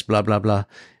voice, blah, blah, blah.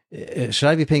 Should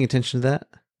I be paying attention to that?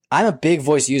 I'm a big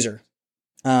voice user.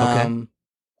 Okay.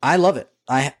 I love it.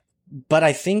 But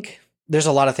I think there's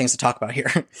a lot of things to talk about here.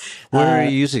 Where are you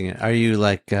using it? Are you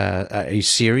like, are you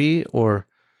Siri or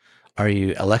are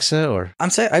you Alexa or?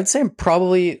 I'd say I'm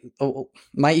probably,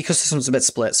 my ecosystem is a bit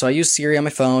split. So I use Siri on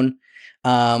my phone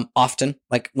often.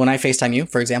 Like when I FaceTime you,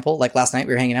 for example, like last night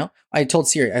we were hanging out, I told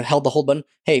Siri, I held the hold button.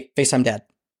 Hey, FaceTime dad.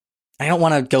 I don't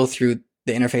want to go through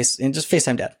the interface and just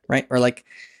FaceTime dad, right? Or like,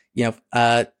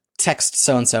 text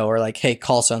so-and-so or like, hey,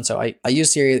 call so-and-so. I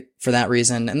use Siri for that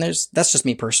reason. And that's just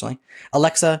me personally.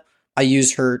 Alexa, I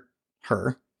use her.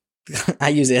 I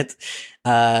use it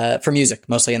for music,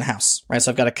 mostly in the house, right?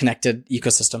 So I've got a connected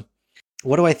ecosystem.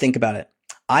 What do I think about it?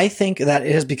 I think that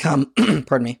it has become,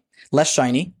 pardon me, less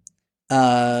shiny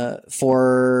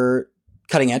for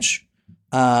cutting edge.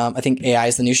 I think AI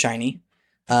is the new shiny,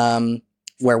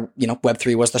 where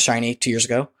Web3 was the shiny 2 years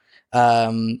ago.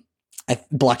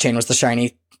 Blockchain was the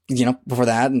shiny, before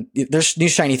that. And there's new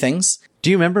shiny things. Do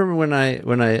you remember when I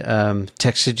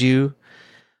texted you,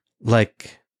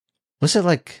 like, was it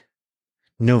like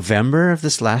November of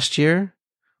this last year?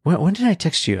 When did I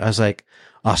text you? I was like,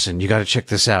 Austin, you got to check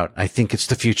this out. I think it's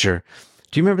the future.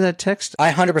 Do you remember that text?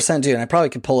 I 100% do, and I probably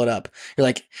could pull it up. You're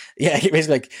like, yeah, basically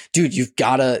like, dude, you've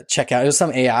got to check out. It was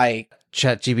some AI.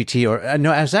 ChatGPT, or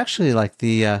no, it was actually like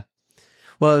it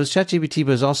was ChatGPT,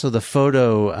 but it was also the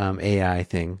photo AI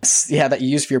thing. Yeah, that you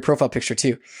used for your profile picture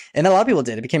too. And a lot of people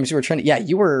did. It became super trendy. Yeah,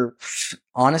 you were,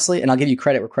 honestly, and I'll give you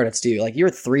credit where credit's due. Like, you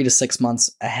were 3 to 6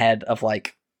 months ahead of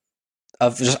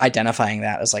just identifying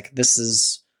that as like, this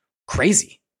is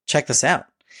crazy. Check this out.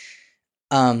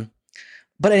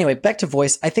 But anyway, back to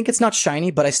voice. I think it's not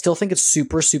shiny, but I still think it's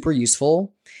super, super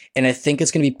useful. And I think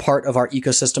it's going to be part of our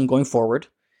ecosystem going forward.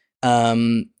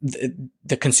 The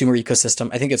consumer ecosystem.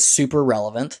 I think it's super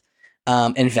relevant,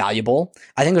 and valuable.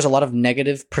 I think there's a lot of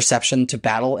negative perception to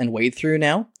battle and wade through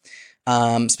now,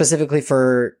 specifically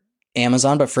for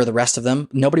Amazon, but for the rest of them,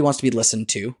 nobody wants to be listened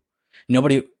to.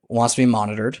 Nobody wants to be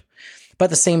monitored. But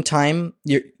at the same time,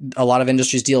 a lot of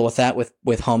industries deal with that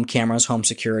with home cameras, home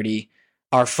security,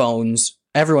 our phones.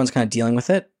 Everyone's kind of dealing with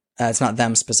it. It's not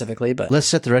them specifically, but let's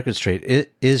set the record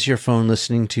straight. Is your phone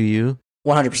listening to you?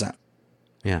 100%.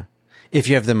 Yeah. If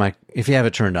you have the mic, if you have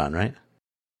it turned on, right?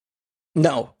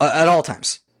 No, at all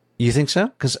times. You think so?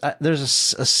 Because there's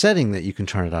a setting that you can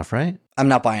turn it off, right? I'm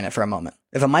not buying it for a moment.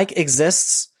 If a mic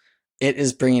exists, it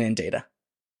is bringing in data.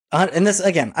 And this,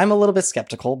 again, I'm a little bit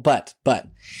skeptical, but let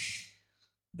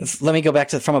me go back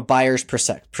to from a buyer's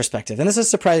perspective. And this is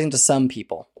surprising to some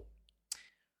people.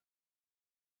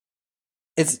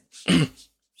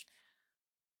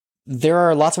 There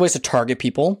are lots of ways to target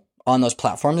people on those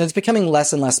platforms. And it's becoming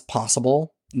less and less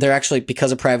possible. They're actually,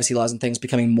 because of privacy laws and things,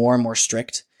 becoming more and more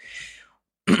strict.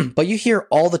 But you hear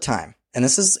all the time, and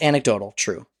this is anecdotal,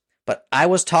 true, but I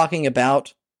was talking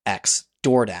about X,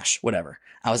 DoorDash, whatever.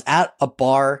 I was at a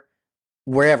bar,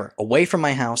 wherever, away from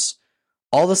my house.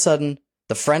 All of a sudden,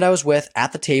 the friend I was with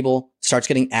at the table starts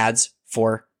getting ads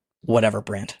for whatever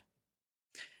brand.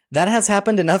 That has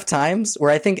happened enough times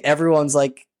where I think everyone's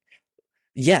like,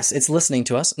 yes, it's listening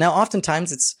to us. Now,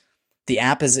 oftentimes it's the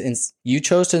app you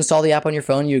chose to install the app on your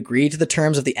phone. You agree to the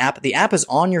terms of the app. The app is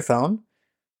on your phone.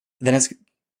 Then it's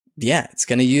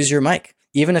going to use your mic,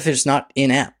 even if it's not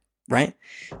in app, right?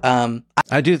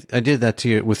 I did that to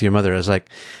you with your mother. I was like,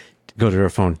 go to her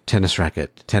phone, tennis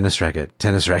racket.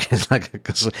 Like,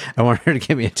 because I want her to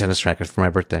give me a tennis racket for my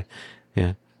birthday.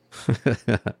 Yeah.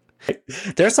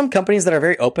 There are some companies that are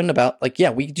very open about, like, yeah,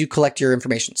 we do collect your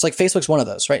information. It's like Facebook's one of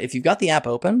those, right? If you've got the app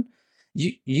open,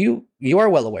 you are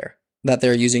well aware that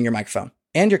they're using your microphone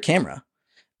and your camera,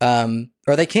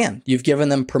 or they can. You've given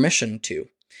them permission to.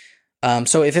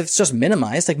 So if it's just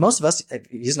minimized, like most of us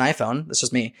use an iPhone, that's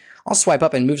just me. I'll swipe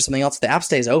up and move to something else. The app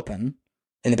stays open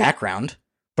in the background,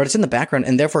 but it's in the background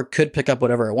and therefore could pick up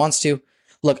whatever it wants to.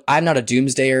 Look, I'm not a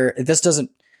doomsdayer.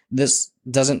 This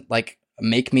doesn't like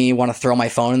make me want to throw my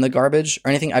phone in the garbage or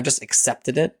anything. I've just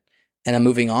accepted it and I'm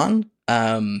moving on.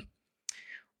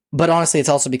 But honestly, it's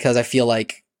also because I feel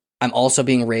like I'm also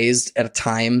being raised at a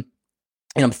time,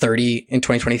 and I'm 30 in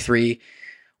 2023,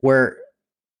 where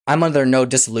I'm under no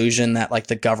disillusion that like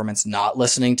the government's not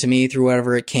listening to me through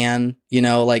whatever it can,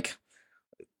 like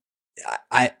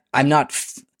I'm not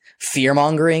fear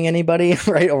mongering anybody,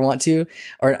 right? Or want to,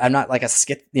 or I'm not like a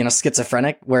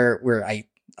schizophrenic where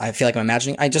I feel like I'm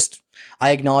imagining.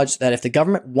 I acknowledge that if the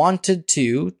government wanted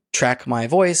to track my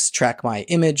voice, track my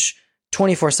image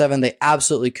 24/7, they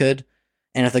absolutely could.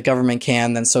 And if the government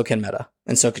can, then so can Meta,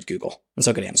 and so could Google, and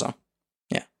so could Amazon.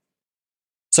 Yeah.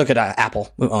 So could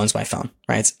Apple, who owns my phone,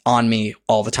 right? It's on me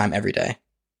all the time, every day.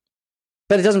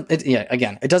 But it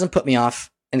doesn't put me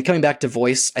off. And coming back to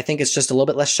voice, I think it's just a little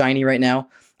bit less shiny right now.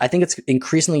 I think it's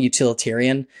increasingly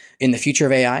utilitarian in the future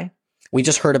of AI. We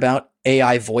just heard about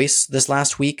AI voice this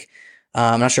last week.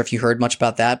 I'm not sure if you heard much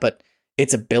about that, but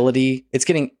it's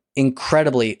getting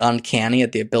incredibly uncanny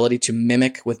at the ability to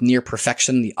mimic with near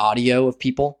perfection the audio of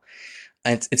people.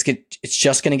 And it's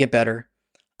just going to get better.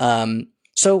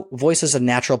 So voice is a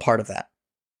natural part of that.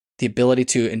 The ability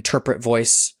to interpret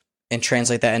voice and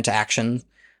translate that into action,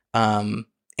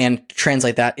 and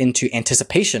translate that into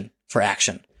anticipation for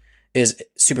action is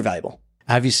super valuable.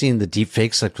 Have you seen the deep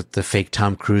fakes, like with the fake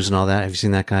Tom Cruise and all that? Have you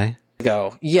seen that guy?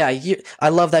 Go. Yeah, I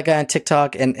love that guy on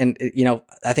TikTok, and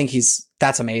I think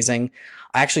that's amazing.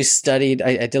 I actually studied.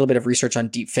 I did a little bit of research on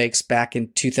deepfakes back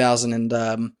in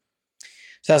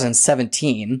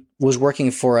 2017. Was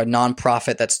working for a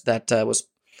nonprofit that was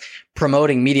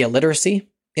promoting media literacy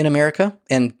in America,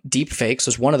 and deepfakes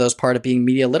was one of those, part of being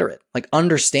media literate, like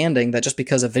understanding that just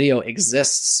because a video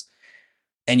exists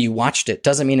and you watched it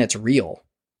doesn't mean it's real,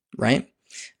 right?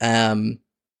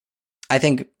 I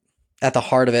think at the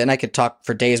heart of it, and I could talk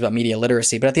for days about media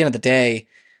literacy, but at the end of the day,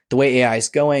 the way AI is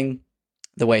going,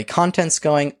 the way content's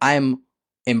going, I'm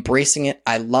embracing it.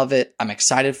 I love it. I'm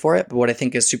excited for it. But what I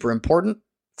think is super important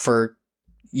for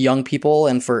young people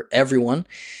and for everyone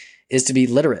is to be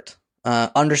literate,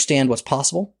 understand what's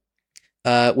possible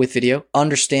with video,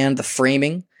 understand the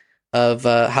framing of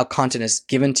how content is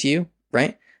given to you,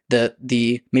 right?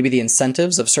 The maybe the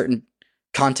incentives of certain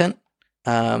content,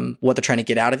 what they're trying to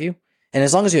get out of you. And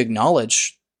as long as you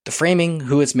acknowledge the framing,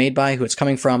 who it's made by, who it's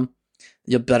coming from,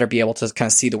 you'll better be able to kind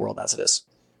of see the world as it is.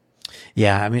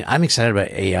 Yeah, I mean, I'm excited about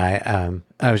AI.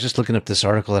 I was just looking up this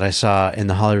article that I saw in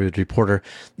the Hollywood Reporter,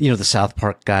 the South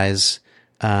Park guys.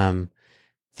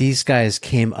 These guys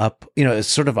came up, it's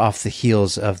sort of off the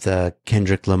heels of the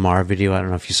Kendrick Lamar video. I don't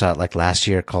know if you saw it like last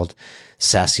year, called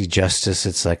Sassy Justice.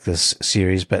 It's like this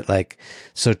series, but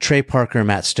so Trey Parker and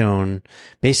Matt Stone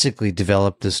basically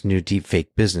developed this new deepfake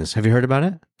business. Have you heard about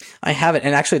it? I haven't.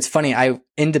 And actually, it's funny. I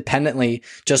independently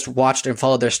just watched and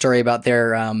followed their story about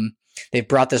they've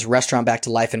brought this restaurant back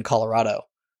to life in Colorado.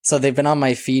 So they've been on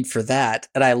my feed for that.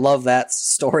 And I love that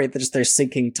story. They're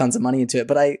sinking tons of money into it,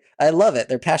 but I love it.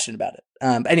 They're passionate about it.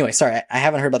 Anyway, sorry, I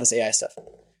haven't heard about this AI stuff.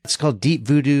 It's called Deep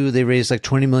Voodoo. They raised like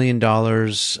 $20 million.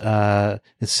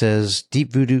 It says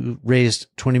Deep Voodoo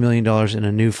raised $20 million in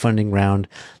a new funding round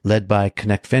led by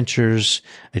Connect Ventures,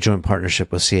 a joint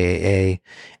partnership with CAA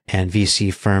and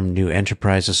VC firm New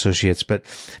Enterprise Associates. But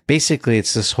basically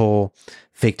it's this whole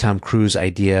fake Tom Cruise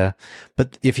idea.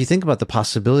 But if you think about the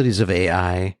possibilities of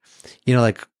AI,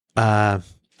 one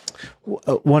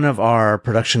of our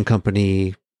production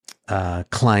company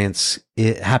clients,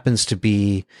 it happens to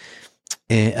be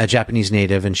a Japanese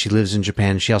native, and she lives in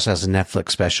Japan. She also has a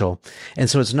Netflix special. And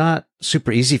so it's not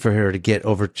super easy for her to get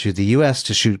over to the US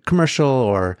to shoot commercial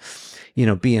or,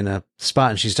 be in a spot.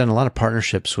 And she's done a lot of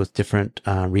partnerships with different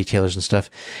retailers and stuff.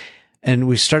 And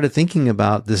we started thinking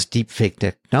about this deepfake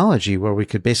technology where we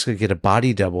could basically get a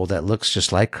body double that looks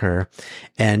just like her,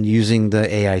 and using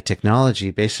the AI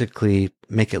technology, basically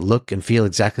make it look and feel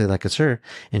exactly like it's her.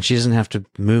 And she doesn't have to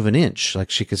move an inch. Like,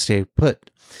 she could stay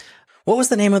put. What was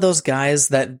the name of those guys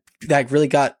that really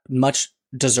got much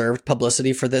deserved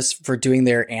publicity for this, for doing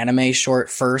their anime short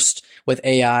first with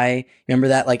AI? Remember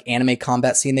that anime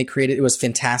combat scene they created? It was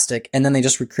fantastic. And then they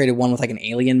just recreated one with an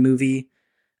alien movie.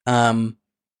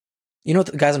 You know what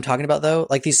the guys I'm talking about, though?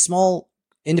 These small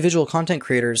individual content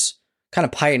creators kind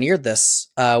of pioneered this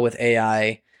with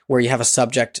AI, where you have a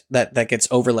subject that gets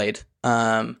overlaid.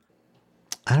 I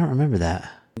don't remember that.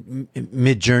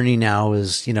 Mid-Journey now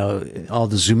is, all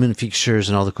the zoom in features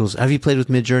and all the cool. Have you played with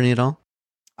Mid-Journey at all?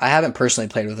 I haven't personally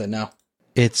played with it, no.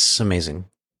 It's amazing.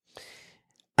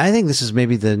 I think this is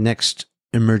maybe the next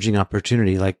emerging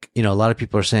opportunity. A lot of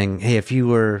people are saying, hey, if you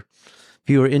were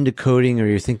into coding, or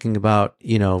you're thinking about,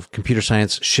 computer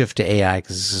science, shift to AI,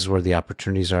 because this is where the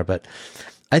opportunities are. But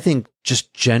I think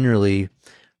just generally,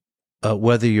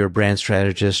 whether you're a brand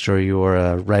strategist or you're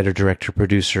a writer, director,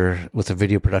 producer with a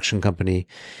video production company,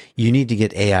 you need to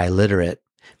get AI literate,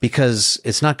 because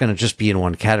it's not going to just be in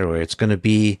one category. It's going to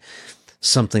be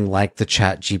something like the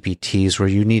Chat GPTs, where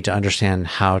you need to understand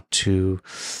how to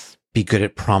be good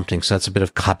at prompting. So that's a bit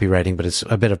of copywriting, but it's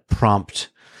a bit of prompt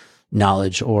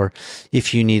knowledge. Or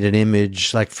if you need an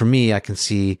image, like for me, I can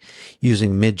see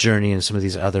using Mid-Journey and some of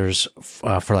these others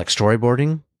for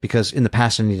storyboarding, because in the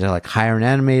past I needed to hire an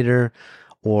animator,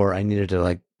 or I needed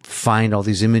to find all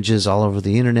these images all over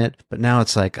the internet. But now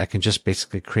it's I can just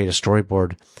basically create a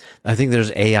storyboard. I think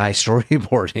there's AI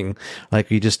storyboarding.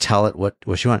 You just tell it what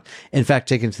you want. In fact,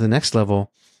 taken to the next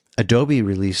level, Adobe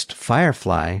released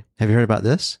Firefly. Have you heard about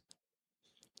this?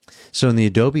 So in the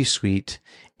Adobe suite,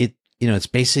 it's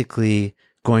basically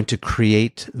going to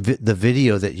create the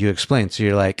video that you explain. So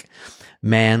you're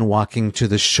man walking to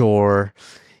the shore.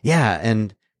 Yeah.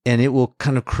 And it will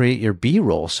kind of create your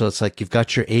B-roll. So it's you've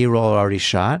got your A-roll already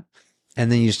shot,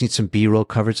 and then you just need some B-roll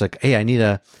coverage. Hey, I need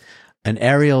an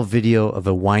aerial video of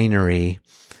a winery,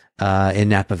 in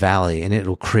Napa Valley, and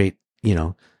it'll create,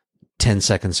 10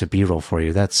 seconds of B-roll for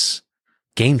you. That's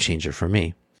game changer for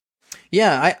me.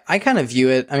 Yeah, I kind of view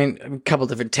it. I mean, a couple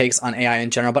different takes on AI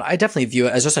in general, but I definitely view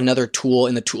it as just another tool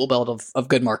in the tool belt of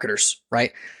good marketers,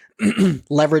 right?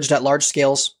 Leveraged at large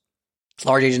scales,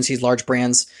 Large agencies, large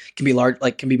brands can be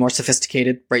can be more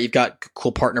sophisticated, right? You've got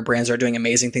cool partner brands that are doing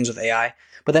amazing things with AI,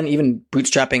 but then even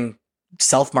bootstrapping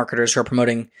self-marketers who are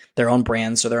promoting their own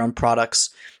brands or their own products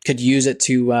could use it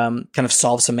to kind of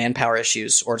solve some manpower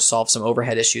issues or solve some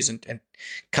overhead issues and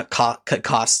cut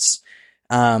costs.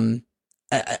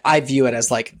 I view it as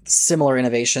like similar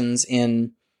innovations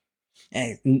in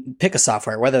pick a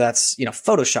software, whether that's,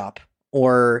 Photoshop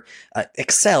or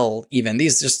Excel, even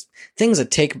these just things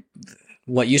that take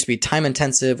what used to be time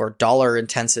intensive or dollar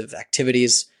intensive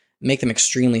activities, make them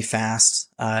extremely fast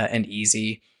and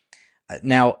easy.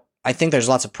 Now, I think there's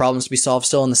lots of problems to be solved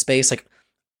still in the space. Like,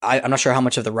 I'm not sure how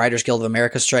much of the Writers Guild of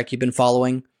America strike you've been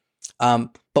following,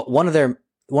 but one of their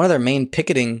main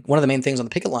things on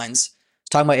the picket lines is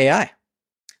talking about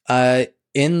AI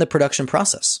in the production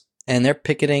process, and they're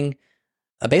picketing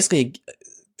basically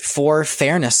for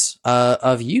fairness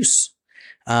of use.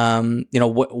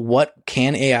 What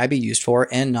can AI be used for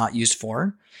and not used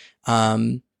for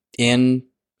in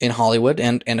Hollywood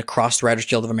and across the Writers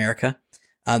Guild of America.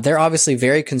 They're obviously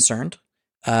very concerned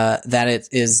that it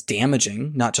is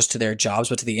damaging, not just to their jobs,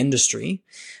 but to the industry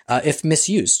if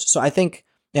misused. So I think,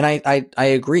 and I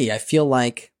agree, I feel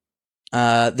like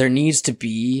there needs to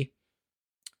be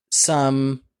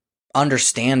some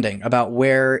understanding about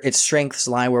where its strengths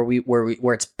lie,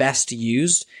 where it's best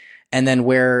used, and then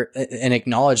and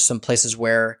acknowledge some places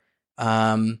where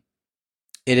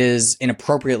it is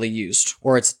inappropriately used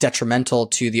or it's detrimental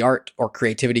to the art or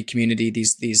creativity community,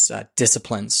 these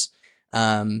disciplines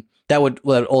that would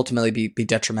ultimately be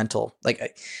detrimental.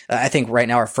 Like, I think right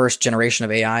now our first generation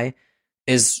of AI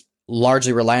is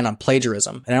largely reliant on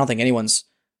plagiarism, and I don't think anyone's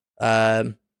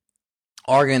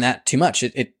arguing that too much.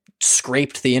 It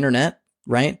scraped the internet,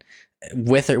 right,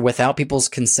 with or without people's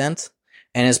consent,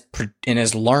 and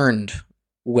is learned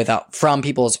from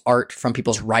people's art, from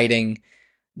people's writing.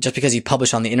 Just because you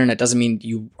publish on the internet doesn't mean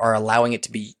you are allowing it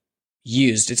to be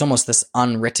used. It's almost this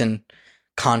unwritten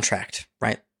contract,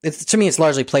 right? To me, it's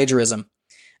largely plagiarism.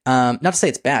 Not to say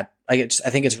it's bad. I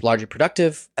think it's largely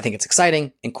productive. I think it's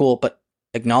exciting and cool, but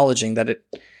acknowledging that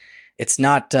it's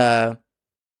not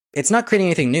creating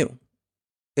anything new.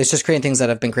 It's just creating things that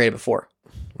have been created before.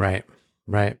 Right.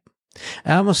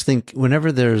 I almost think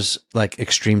whenever there's like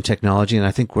extreme technology, and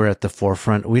I think we're at the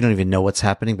forefront, we don't even know what's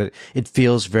happening, but it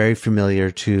feels very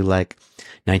familiar to like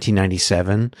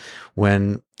 1997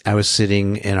 when I was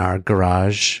sitting in our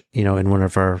garage, in one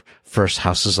of our first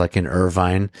houses, like in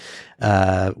Irvine,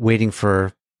 waiting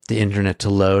for the internet to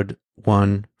load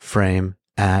one frame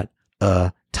at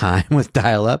a time with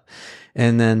dial up.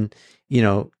 And then,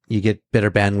 you get better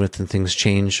bandwidth and things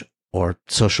change, or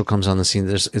social comes on the scene.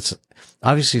 It's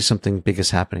obviously something big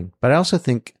is happening, but I also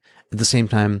think at the same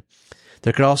time,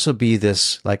 there could also be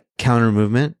this like counter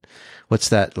movement. What's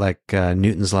that? Like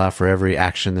Newton's law, for every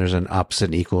action, there's an opposite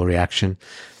and equal reaction.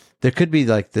 There could be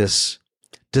like this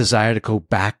desire to go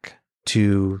back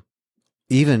to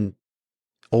even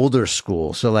older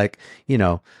school. So like,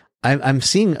 I'm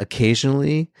seeing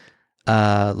occasionally,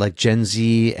 like Gen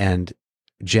Z and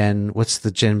what's the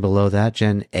Gen below that?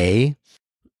 Gen A?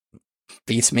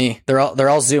 Beats me. They're all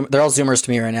Zoomers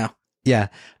to me right now. Yeah.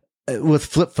 With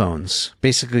flip phones,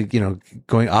 basically,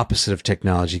 going opposite of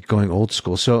technology, going old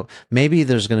school. So maybe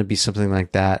there's going to be something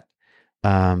like that,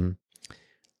 in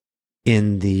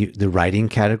the writing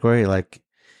category. Like,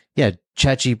 yeah,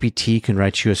 ChatGPT can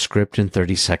write you a script in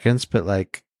 30 seconds, but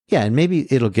like, yeah, and maybe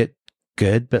it'll get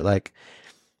good, but like,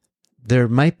 there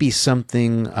might be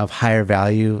something of higher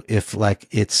value if like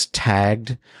it's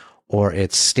tagged or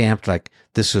it's stamped like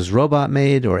this is robot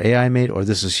made or AI made or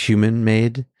this is human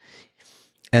made.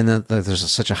 And then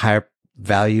there's such a higher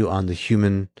value on the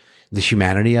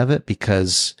humanity of it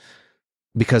because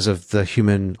of the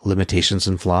human limitations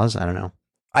and flaws. I don't know.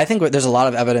 I think there's a lot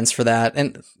of evidence for that,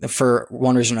 and for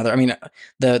one reason or another. I mean,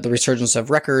 the resurgence of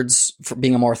records for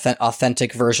being a more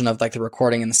authentic version of like the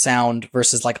recording and the sound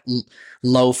versus like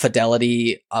low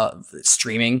fidelity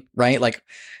streaming, right? Like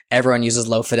everyone uses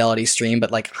low fidelity stream,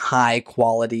 but like high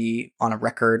quality on a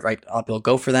record, right? People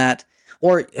go for that.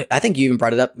 Or I think you even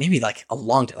brought it up maybe like a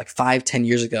long time, like 5-10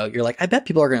 years ago. You're like, I bet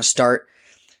people are going to start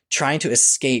trying to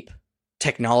escape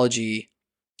technology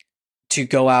to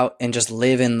go out and just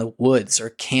live in the woods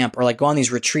or camp or like go on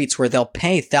these retreats where they'll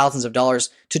pay thousands of dollars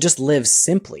to just live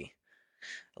simply.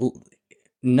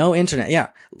 No internet. Yeah.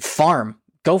 Farm.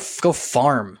 Go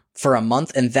farm for a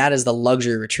month. And that is the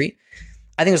luxury retreat.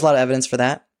 I think there's a lot of evidence for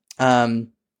that. And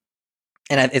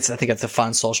I think it's a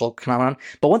fun social phenomenon.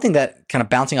 But one thing that kind of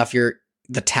bouncing off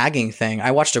the tagging thing,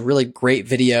 I watched a really great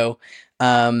video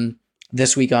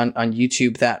this week on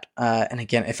YouTube that, and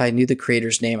again, if I knew the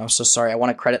creator's name, I'm so sorry. I want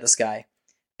to credit this guy.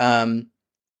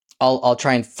 I'll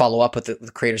try and follow up with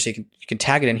the creator so you can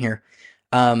tag it in here.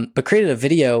 But created a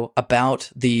video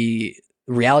about the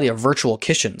reality of virtual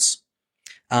kitchens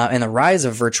and the rise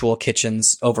of virtual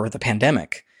kitchens over the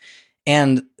pandemic.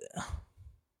 And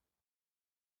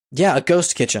yeah, a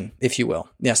ghost kitchen, if you will.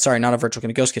 Yeah, sorry, not a virtual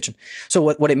kitchen, a ghost kitchen. So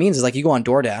what it means is like you go on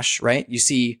DoorDash, right? You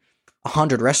see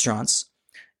 100 restaurants.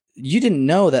 You didn't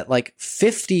know that like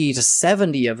 50 to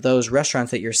 70 of those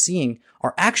restaurants that you're seeing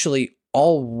are actually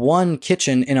all one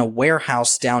kitchen in a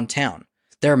warehouse downtown.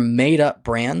 They're made up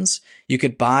brands. You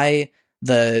could buy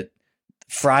the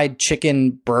fried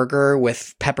chicken burger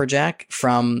with pepper jack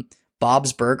from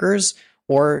Bob's Burgers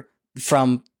or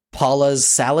from Paula's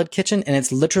Salad Kitchen, and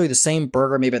it's literally the same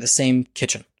burger made by the same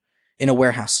kitchen in a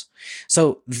warehouse.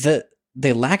 So the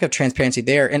lack of transparency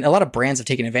there, and a lot of brands have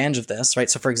taken advantage of this, right?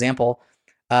 So for example,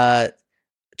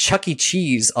 Chuck E.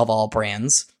 Cheese of all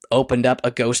brands opened up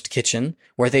a ghost kitchen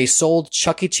where they sold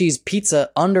Chuck E. Cheese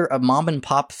pizza under a mom and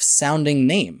pop sounding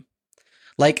name,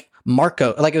 like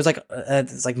Marco, like it was like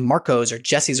it's like Marco's or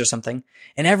Jesse's or something.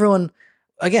 And everyone,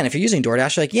 again, if you're using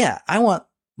DoorDash, you're like, yeah, I want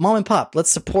mom and pop.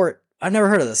 Let's support. I've never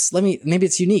heard of this. Maybe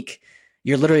it's unique.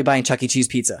 You're literally buying Chuck E. Cheese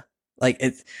pizza. Like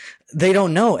they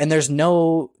don't know, and there's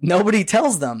nobody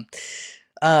tells them.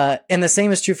 And the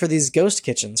same is true for these ghost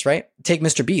kitchens, right? Take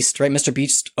Mr. Beast, right? Mr.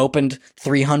 Beast opened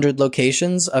 300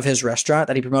 locations of his restaurant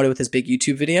that he promoted with his big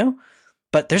YouTube video,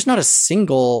 but there's not a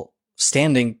single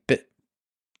standing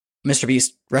Mr.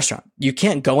 Beast restaurant. You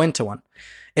can't go into one.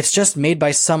 It's just made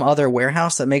by some other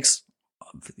warehouse that makes,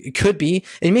 it could be,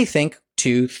 and you may think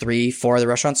 2, 3, 4 of the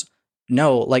restaurants.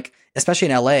 No, like, especially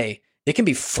in LA, it can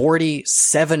be 40,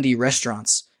 70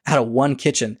 restaurants out of one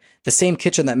kitchen. The same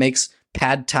kitchen that makes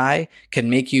pad thai can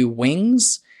make you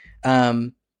wings.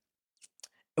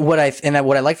 What I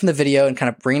like from the video and kind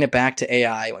of bringing it back to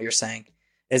AI, what you're saying,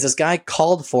 is this guy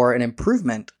called for an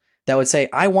improvement that would say,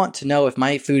 I want to know if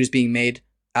my food is being made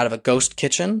out of a ghost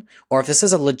kitchen or if this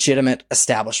is a legitimate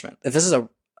establishment. If this is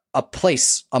a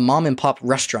place, a mom and pop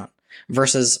restaurant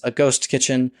versus a ghost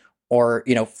kitchen or,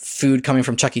 food coming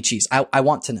from Chuck E. Cheese. I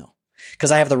want to know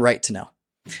because I have the right to know.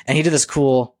 And he did this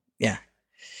cool, yeah.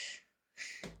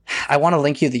 I want to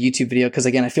link you the YouTube video because,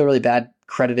 again, I feel really bad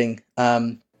crediting.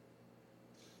 We'll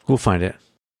find it.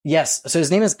 Yes. So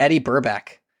his name is Eddie Burback.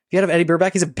 If you heard of Eddie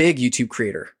Burback, he's a big YouTube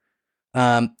creator.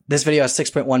 This video has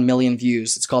 6.1 million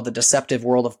views. It's called The Deceptive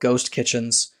World of Ghost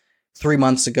Kitchens. 3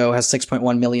 months ago, has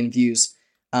 6.1 million views.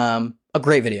 A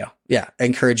great video. Yeah, I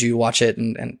encourage you to watch it.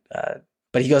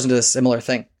 But he goes into this similar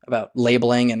thing about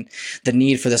labeling and the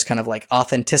need for this kind of like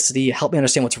authenticity. Help me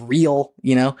understand what's real.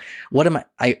 What am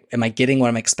I getting? What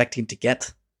am I expecting to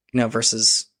get?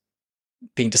 Versus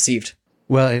being deceived.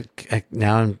 Well,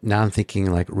 now I'm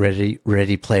thinking like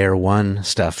Ready Player One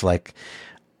stuff. Like,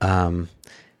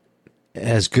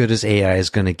 as good as AI is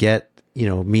going to get,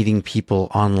 meeting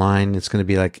people online, it's going to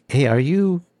be like, hey, are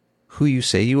you who you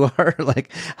say you are?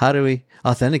 Like, how do we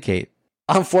authenticate?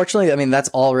 Unfortunately, I mean, that's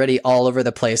already all over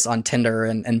the place on Tinder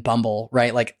and Bumble,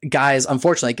 right? Like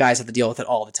unfortunately, guys have to deal with it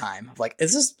all the time. Like,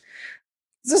 is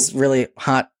this really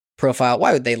hot profile?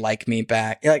 Why would they like me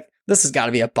back? Like, this has got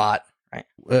to be a bot, right?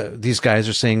 These guys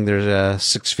are saying they're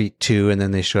 6'2", and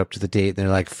then they show up to the date and they're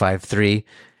like 5'3".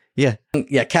 Yeah.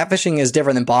 Yeah. Catfishing is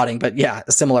different than botting, but yeah,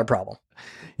 a similar problem.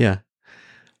 Yeah.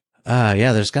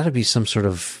 There's got to be some sort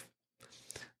of,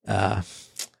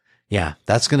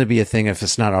 that's going to be a thing if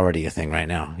it's not already a thing right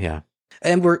now. Yeah.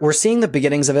 And we're seeing the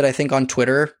beginnings of it, I think, on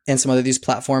Twitter and some of these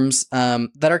platforms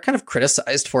that are kind of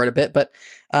criticized for it a bit. But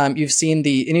you've seen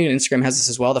Instagram has this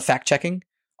as well, the fact checking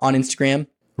on Instagram.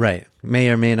 Right. May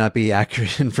or may not be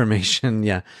accurate information.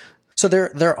 Yeah. So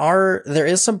there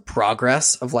is some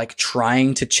progress of like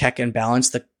trying to check and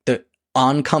balance the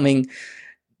oncoming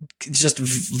just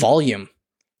volume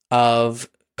of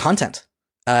content,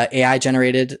 AI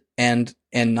generated and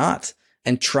not,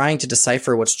 and trying to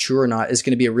decipher what's true or not is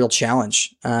going to be a real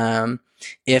challenge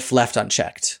if left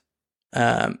unchecked.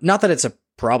 Not that it's a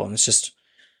problem; it's just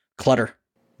clutter.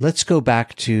 Let's go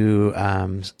back to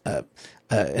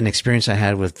an experience I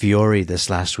had with Viore this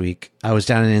last week. I was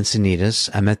down in Encinitas.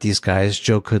 I met these guys.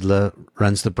 Joe Kudla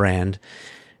runs the brand,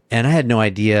 and I had no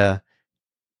idea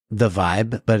the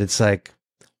vibe, but it's like,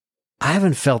 I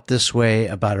haven't felt this way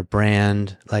about a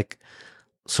brand, like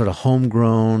sort of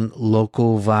homegrown,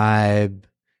 local vibe.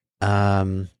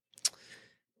 I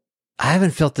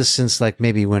haven't felt this since like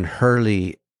maybe when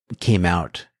Hurley came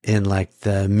out in like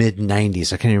the mid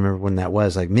 90s. I can't even remember when that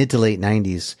was, like mid to late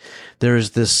 90s.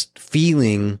 There's this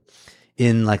feeling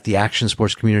in like the action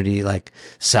sports community, like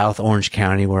South Orange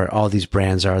County, where all these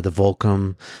brands are: the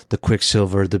Volcom, the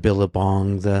Quicksilver, the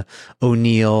Billabong, the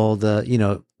O'Neill,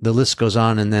 the list goes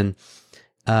on. And then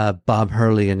Bob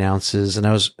Hurley announces, and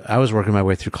I was working my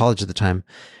way through college at the time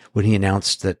when he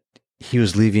announced that he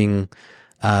was leaving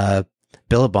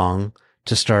Billabong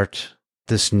to start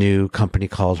this new company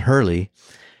called Hurley.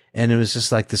 And it was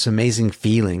just like this amazing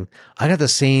feeling. I got the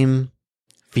same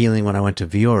feeling when I went to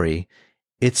Viore.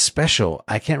 It's special.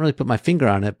 I can't really put my finger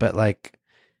on it, but like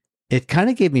it kind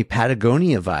of gave me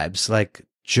Patagonia vibes. Like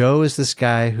Joe is this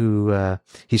guy who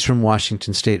he's from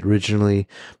Washington State originally,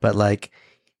 but like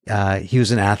he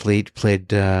was an athlete,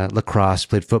 played lacrosse,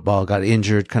 played football, got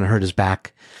injured, kind of hurt his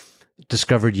back,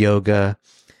 discovered yoga,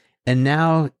 and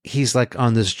now he's like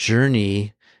on this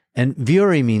journey. And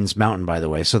Viore means mountain, by the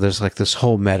way. So there's like this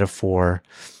whole metaphor.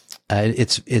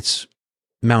 It's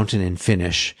mountain in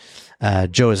Finnish.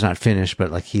 Joe is not Finnish,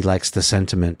 but like he likes the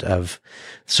sentiment of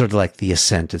sort of like the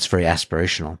ascent. It's very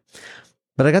aspirational.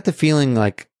 But I got the feeling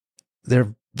like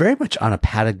they're very much on a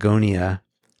Patagonia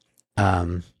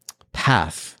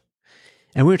path.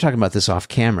 And we were talking about this off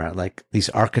camera, like these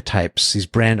archetypes, these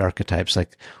brand archetypes,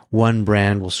 like one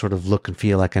brand will sort of look and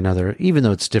feel like another, even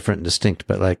though it's different and distinct,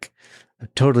 but like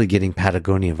totally getting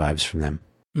Patagonia vibes from them.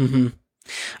 Mm-hmm.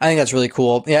 I think that's really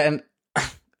cool. Yeah. And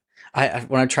I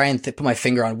when I try and put my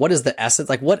finger on what is the essence,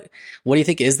 like what do you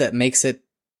think is that makes it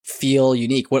feel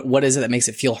unique? What is it that makes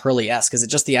it feel Hurley-esque? Is it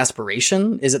just the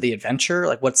aspiration? Is it the adventure?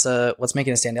 Like what's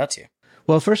making it stand out to you?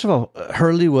 Well, first of all,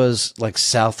 Hurley was like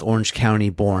South Orange County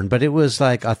born, but it was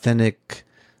like authentic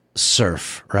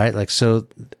surf, right? Like, so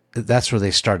that's where they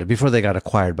started before they got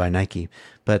acquired by Nike.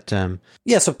 But,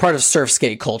 yeah, so part of surf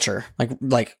skate culture,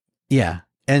 like, yeah.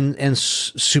 And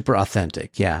super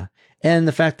authentic. Yeah. And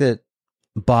the fact that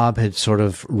Bob had sort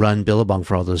of run Billabong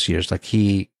for all those years, like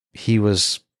he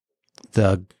was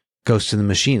the ghost in the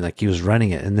machine, like he was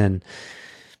running it and then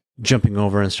jumping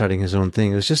over and starting his own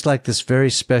thing. It was just like this very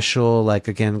special, like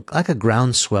again, like a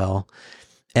groundswell.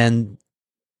 And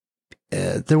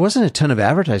there wasn't a ton of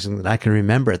advertising that I can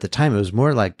remember at the time. It was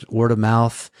more like word of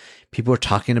mouth. People were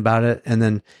talking about it. And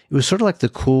then it was sort of like the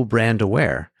cool brand to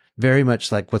wear, very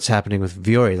much like what's happening with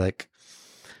Viore. Like,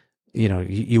 you know,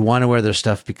 you want to wear their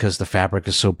stuff because the fabric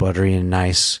is so buttery and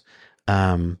nice.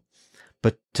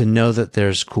 But to know that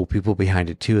there's cool people behind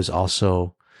it too is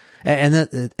also, and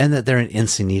that they're in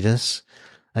Encinitas.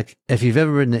 Like if you've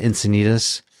ever been to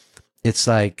Encinitas, it's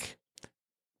like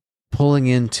pulling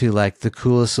into like the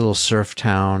coolest little surf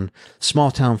town, small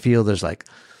town feel. There's like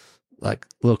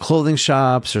little clothing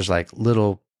shops. There's like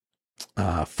little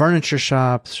furniture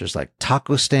shops. There's like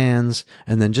taco stands.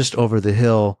 And then just over the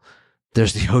hill,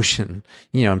 there's the ocean,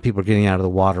 you know, and people are getting out of the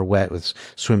water wet with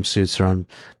swimsuits or on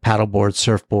paddle boards,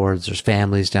 surfboards. There's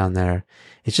families down there.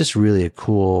 It's just really a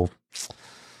cool,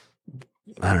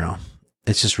 I don't know.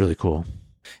 It's just really cool.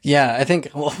 Yeah, I think,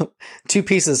 well, two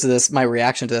pieces to this, my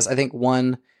reaction to this. I think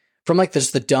one, from like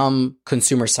just the dumb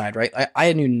consumer side, right?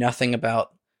 I knew nothing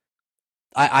about,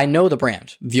 I know the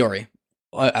brand, Viore.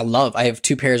 I have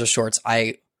 2 pairs of shorts.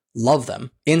 I love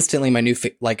them. Instantly my new,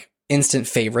 instant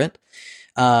favorite.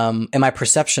 And my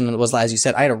perception was, as you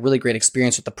said, I had a really great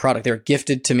experience with the product. They were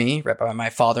gifted to me right by my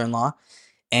father-in-law.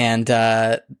 And,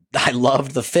 I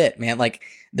loved the fit, man. Like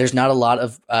there's not a lot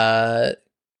of,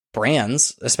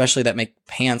 brands, especially that make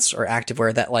pants or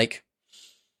activewear that like,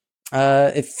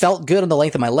 it felt good on the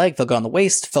length of my leg, felt good on the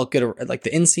waist, felt good, like the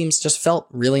inseams just felt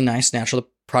really nice, natural. The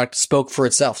product spoke for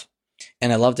itself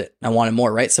and I loved it. I wanted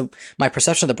more, right? So my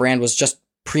perception of the brand was just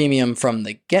premium from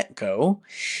the get-go.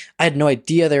 I had no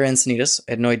idea they're Encinitas.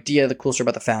 I had no idea the cool story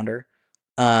about the founder.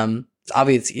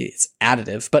 Obviously it's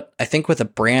additive, but I think with a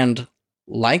brand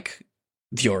like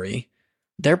Viore,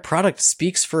 their product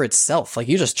speaks for itself. Like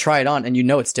you just try it on and you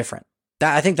know it's different.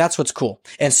 I think that's what's cool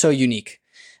and so unique.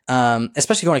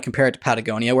 Especially if you want to compare it to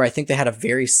Patagonia, where I think they had a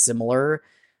very similar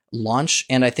launch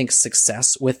and I think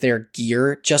success with their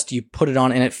gear. Just you put it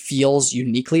on and it feels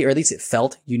uniquely, or at least it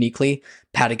felt uniquely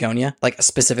Patagonia, like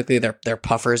specifically their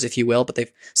puffers, if you will, but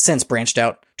they've since branched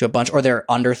out to a bunch, or their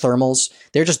under thermals.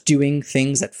 They're just doing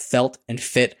things that felt and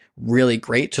fit really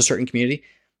great to a certain community.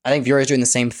 I think Viore is doing the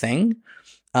same thing.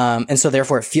 And so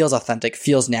therefore it feels authentic,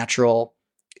 feels natural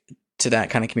to that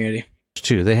kind of community.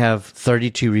 Too. They have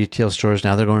 32 retail stores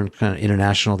now. They're going kind of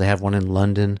international. They have one in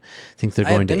London. I think they're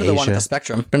going to Asia. Been to the one at the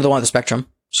Spectrum. Been to the one at the Spectrum.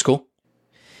 It's cool.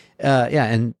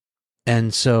 Yeah,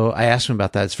 and so I asked them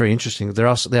about that. It's very interesting.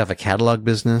 They have a catalog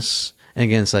business. And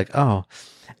again, it's like, oh,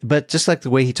 but just like the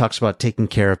way he talks about taking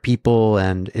care of people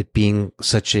and it being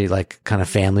such a like kind of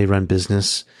family run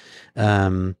business,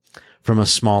 from a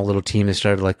small little team. They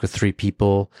started like with 3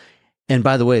 people. And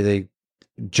by the way,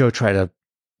 Joe tried a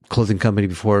clothing company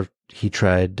before he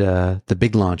tried the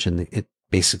big launch, and it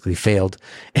basically failed,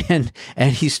 and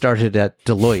he started at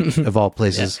Deloitte of all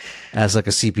places as like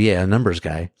a CPA, a numbers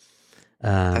guy.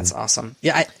 That's awesome.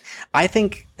 Yeah, I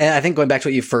think going back to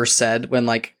what you first said, when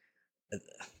like,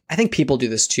 I think people do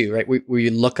this too, right? Where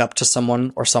you look up to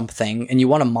someone or something, and you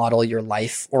want to model your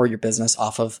life or your business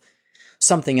off of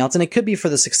something else, and it could be for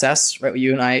the success, right?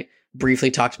 You and I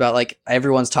briefly talked about, like,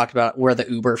 everyone's talked about we're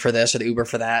the Uber for this or the Uber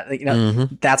for that. You know,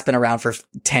 that's been around for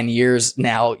 10 years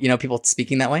now. You know, people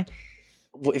speaking that way.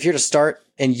 If you're to start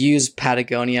and use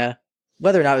Patagonia,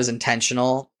 whether or not it was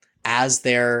intentional, as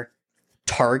their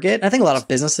target, I think a lot of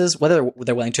businesses, whether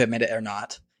they're willing to admit it or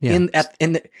not, in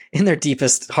their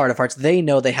deepest heart of hearts, they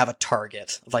know they have a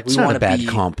target of like, we want to be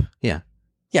comp. Yeah,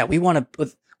 we want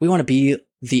to be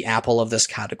the Apple of this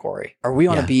category, or we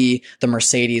want to be the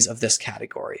Mercedes of this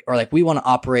category, or like we want to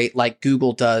operate like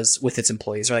Google does with its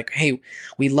employees, or like, hey,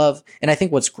 we love. And I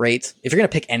think what's great, if you're going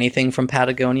to pick anything from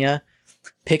Patagonia,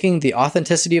 picking the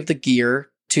authenticity of the gear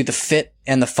to the fit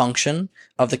and the function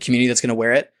of the community that's going to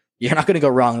wear it, you're not going to go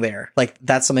wrong there. Like,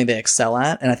 that's something they excel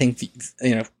at. And I think,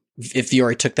 you know, if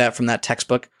Fiore took that from that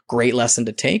textbook, great lesson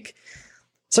to take.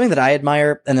 Something that I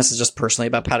admire, and this is just personally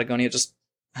about Patagonia, just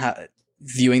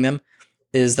viewing them,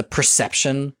 is the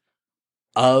perception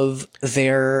of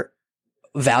their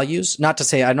values. Not to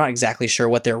say I'm not exactly sure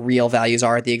what their real values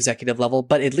are at the executive level,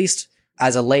 but at least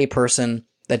as a lay person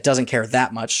that doesn't care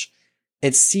that much,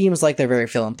 it seems like they're very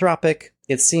philanthropic.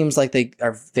 It seems like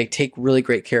they take really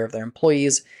great care of their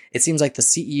employees. It seems like the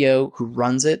CEO who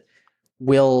runs it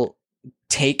will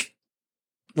take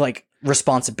like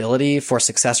responsibility for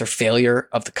success or failure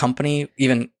of the company,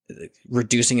 even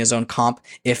reducing his own comp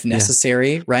if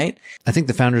necessary, right? I think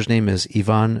the founder's name is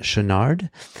Yvon Chouinard,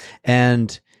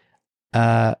 and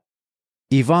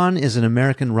Yvon is an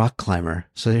American rock climber.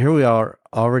 So here we are,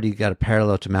 already got a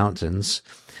parallel to mountains.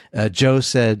 Joe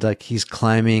said like he's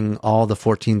climbing all the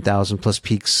 14,000 plus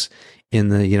peaks in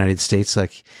the United States.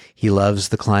 Like, he loves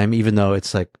the climb, even though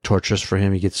it's like torturous for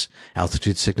him. He gets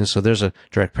altitude sickness. So there's a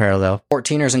direct parallel.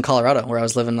 14ers in Colorado, where I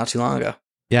was living not too long ago.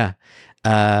 Yeah.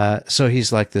 So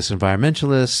he's like this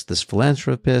environmentalist, this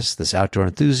philanthropist, this outdoor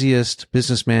enthusiast,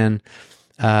 businessman.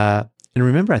 And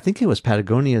remember, I think it was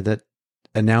Patagonia that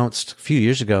announced a few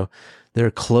years ago,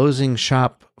 they're closing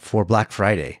shop for Black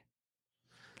Friday.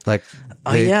 Like,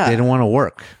 they don't want to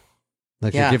work.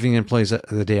 Like, they're giving employees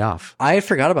the day off. I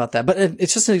forgot about that, but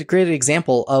it's just a great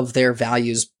example of their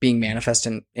values being manifest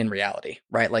in reality,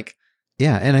 right? Like,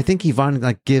 yeah, and I think Yvon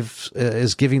like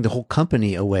is giving the whole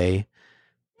company away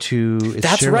to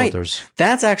its shareholders. Right.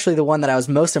 That's actually the one that I was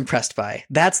most impressed by.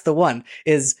 That's the one.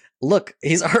 Is, look,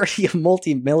 he's already a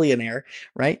multi-millionaire,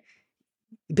 right?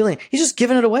 Billion. He's just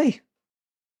giving it away.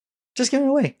 Just giving it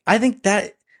away. I think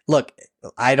that, look,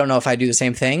 I don't know if I do the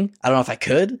same thing. I don't know if I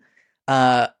could.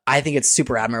 I think it's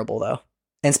super admirable, though,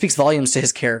 and speaks volumes to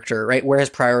his character, right? Where his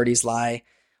priorities lie,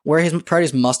 where his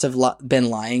priorities must have been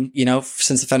lying, you know,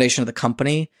 since the foundation of the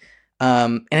company.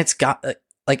 And it's got,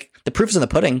 like, the proof is in the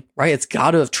pudding, right? It's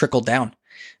got to have trickled down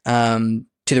to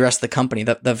the rest of the company.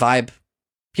 The vibe,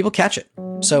 people catch it.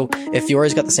 So if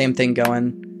Fiore's got the same thing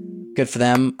going, good for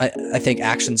them. I think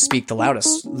actions speak the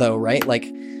loudest, though, right? Like,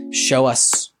 show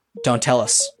us, don't tell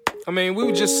us. I mean, we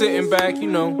were just sitting back, you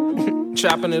know,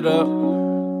 chopping it up,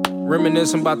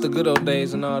 reminiscing about the good old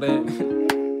days and all that.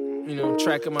 You know,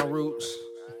 tracking my roots,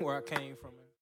 where I came from.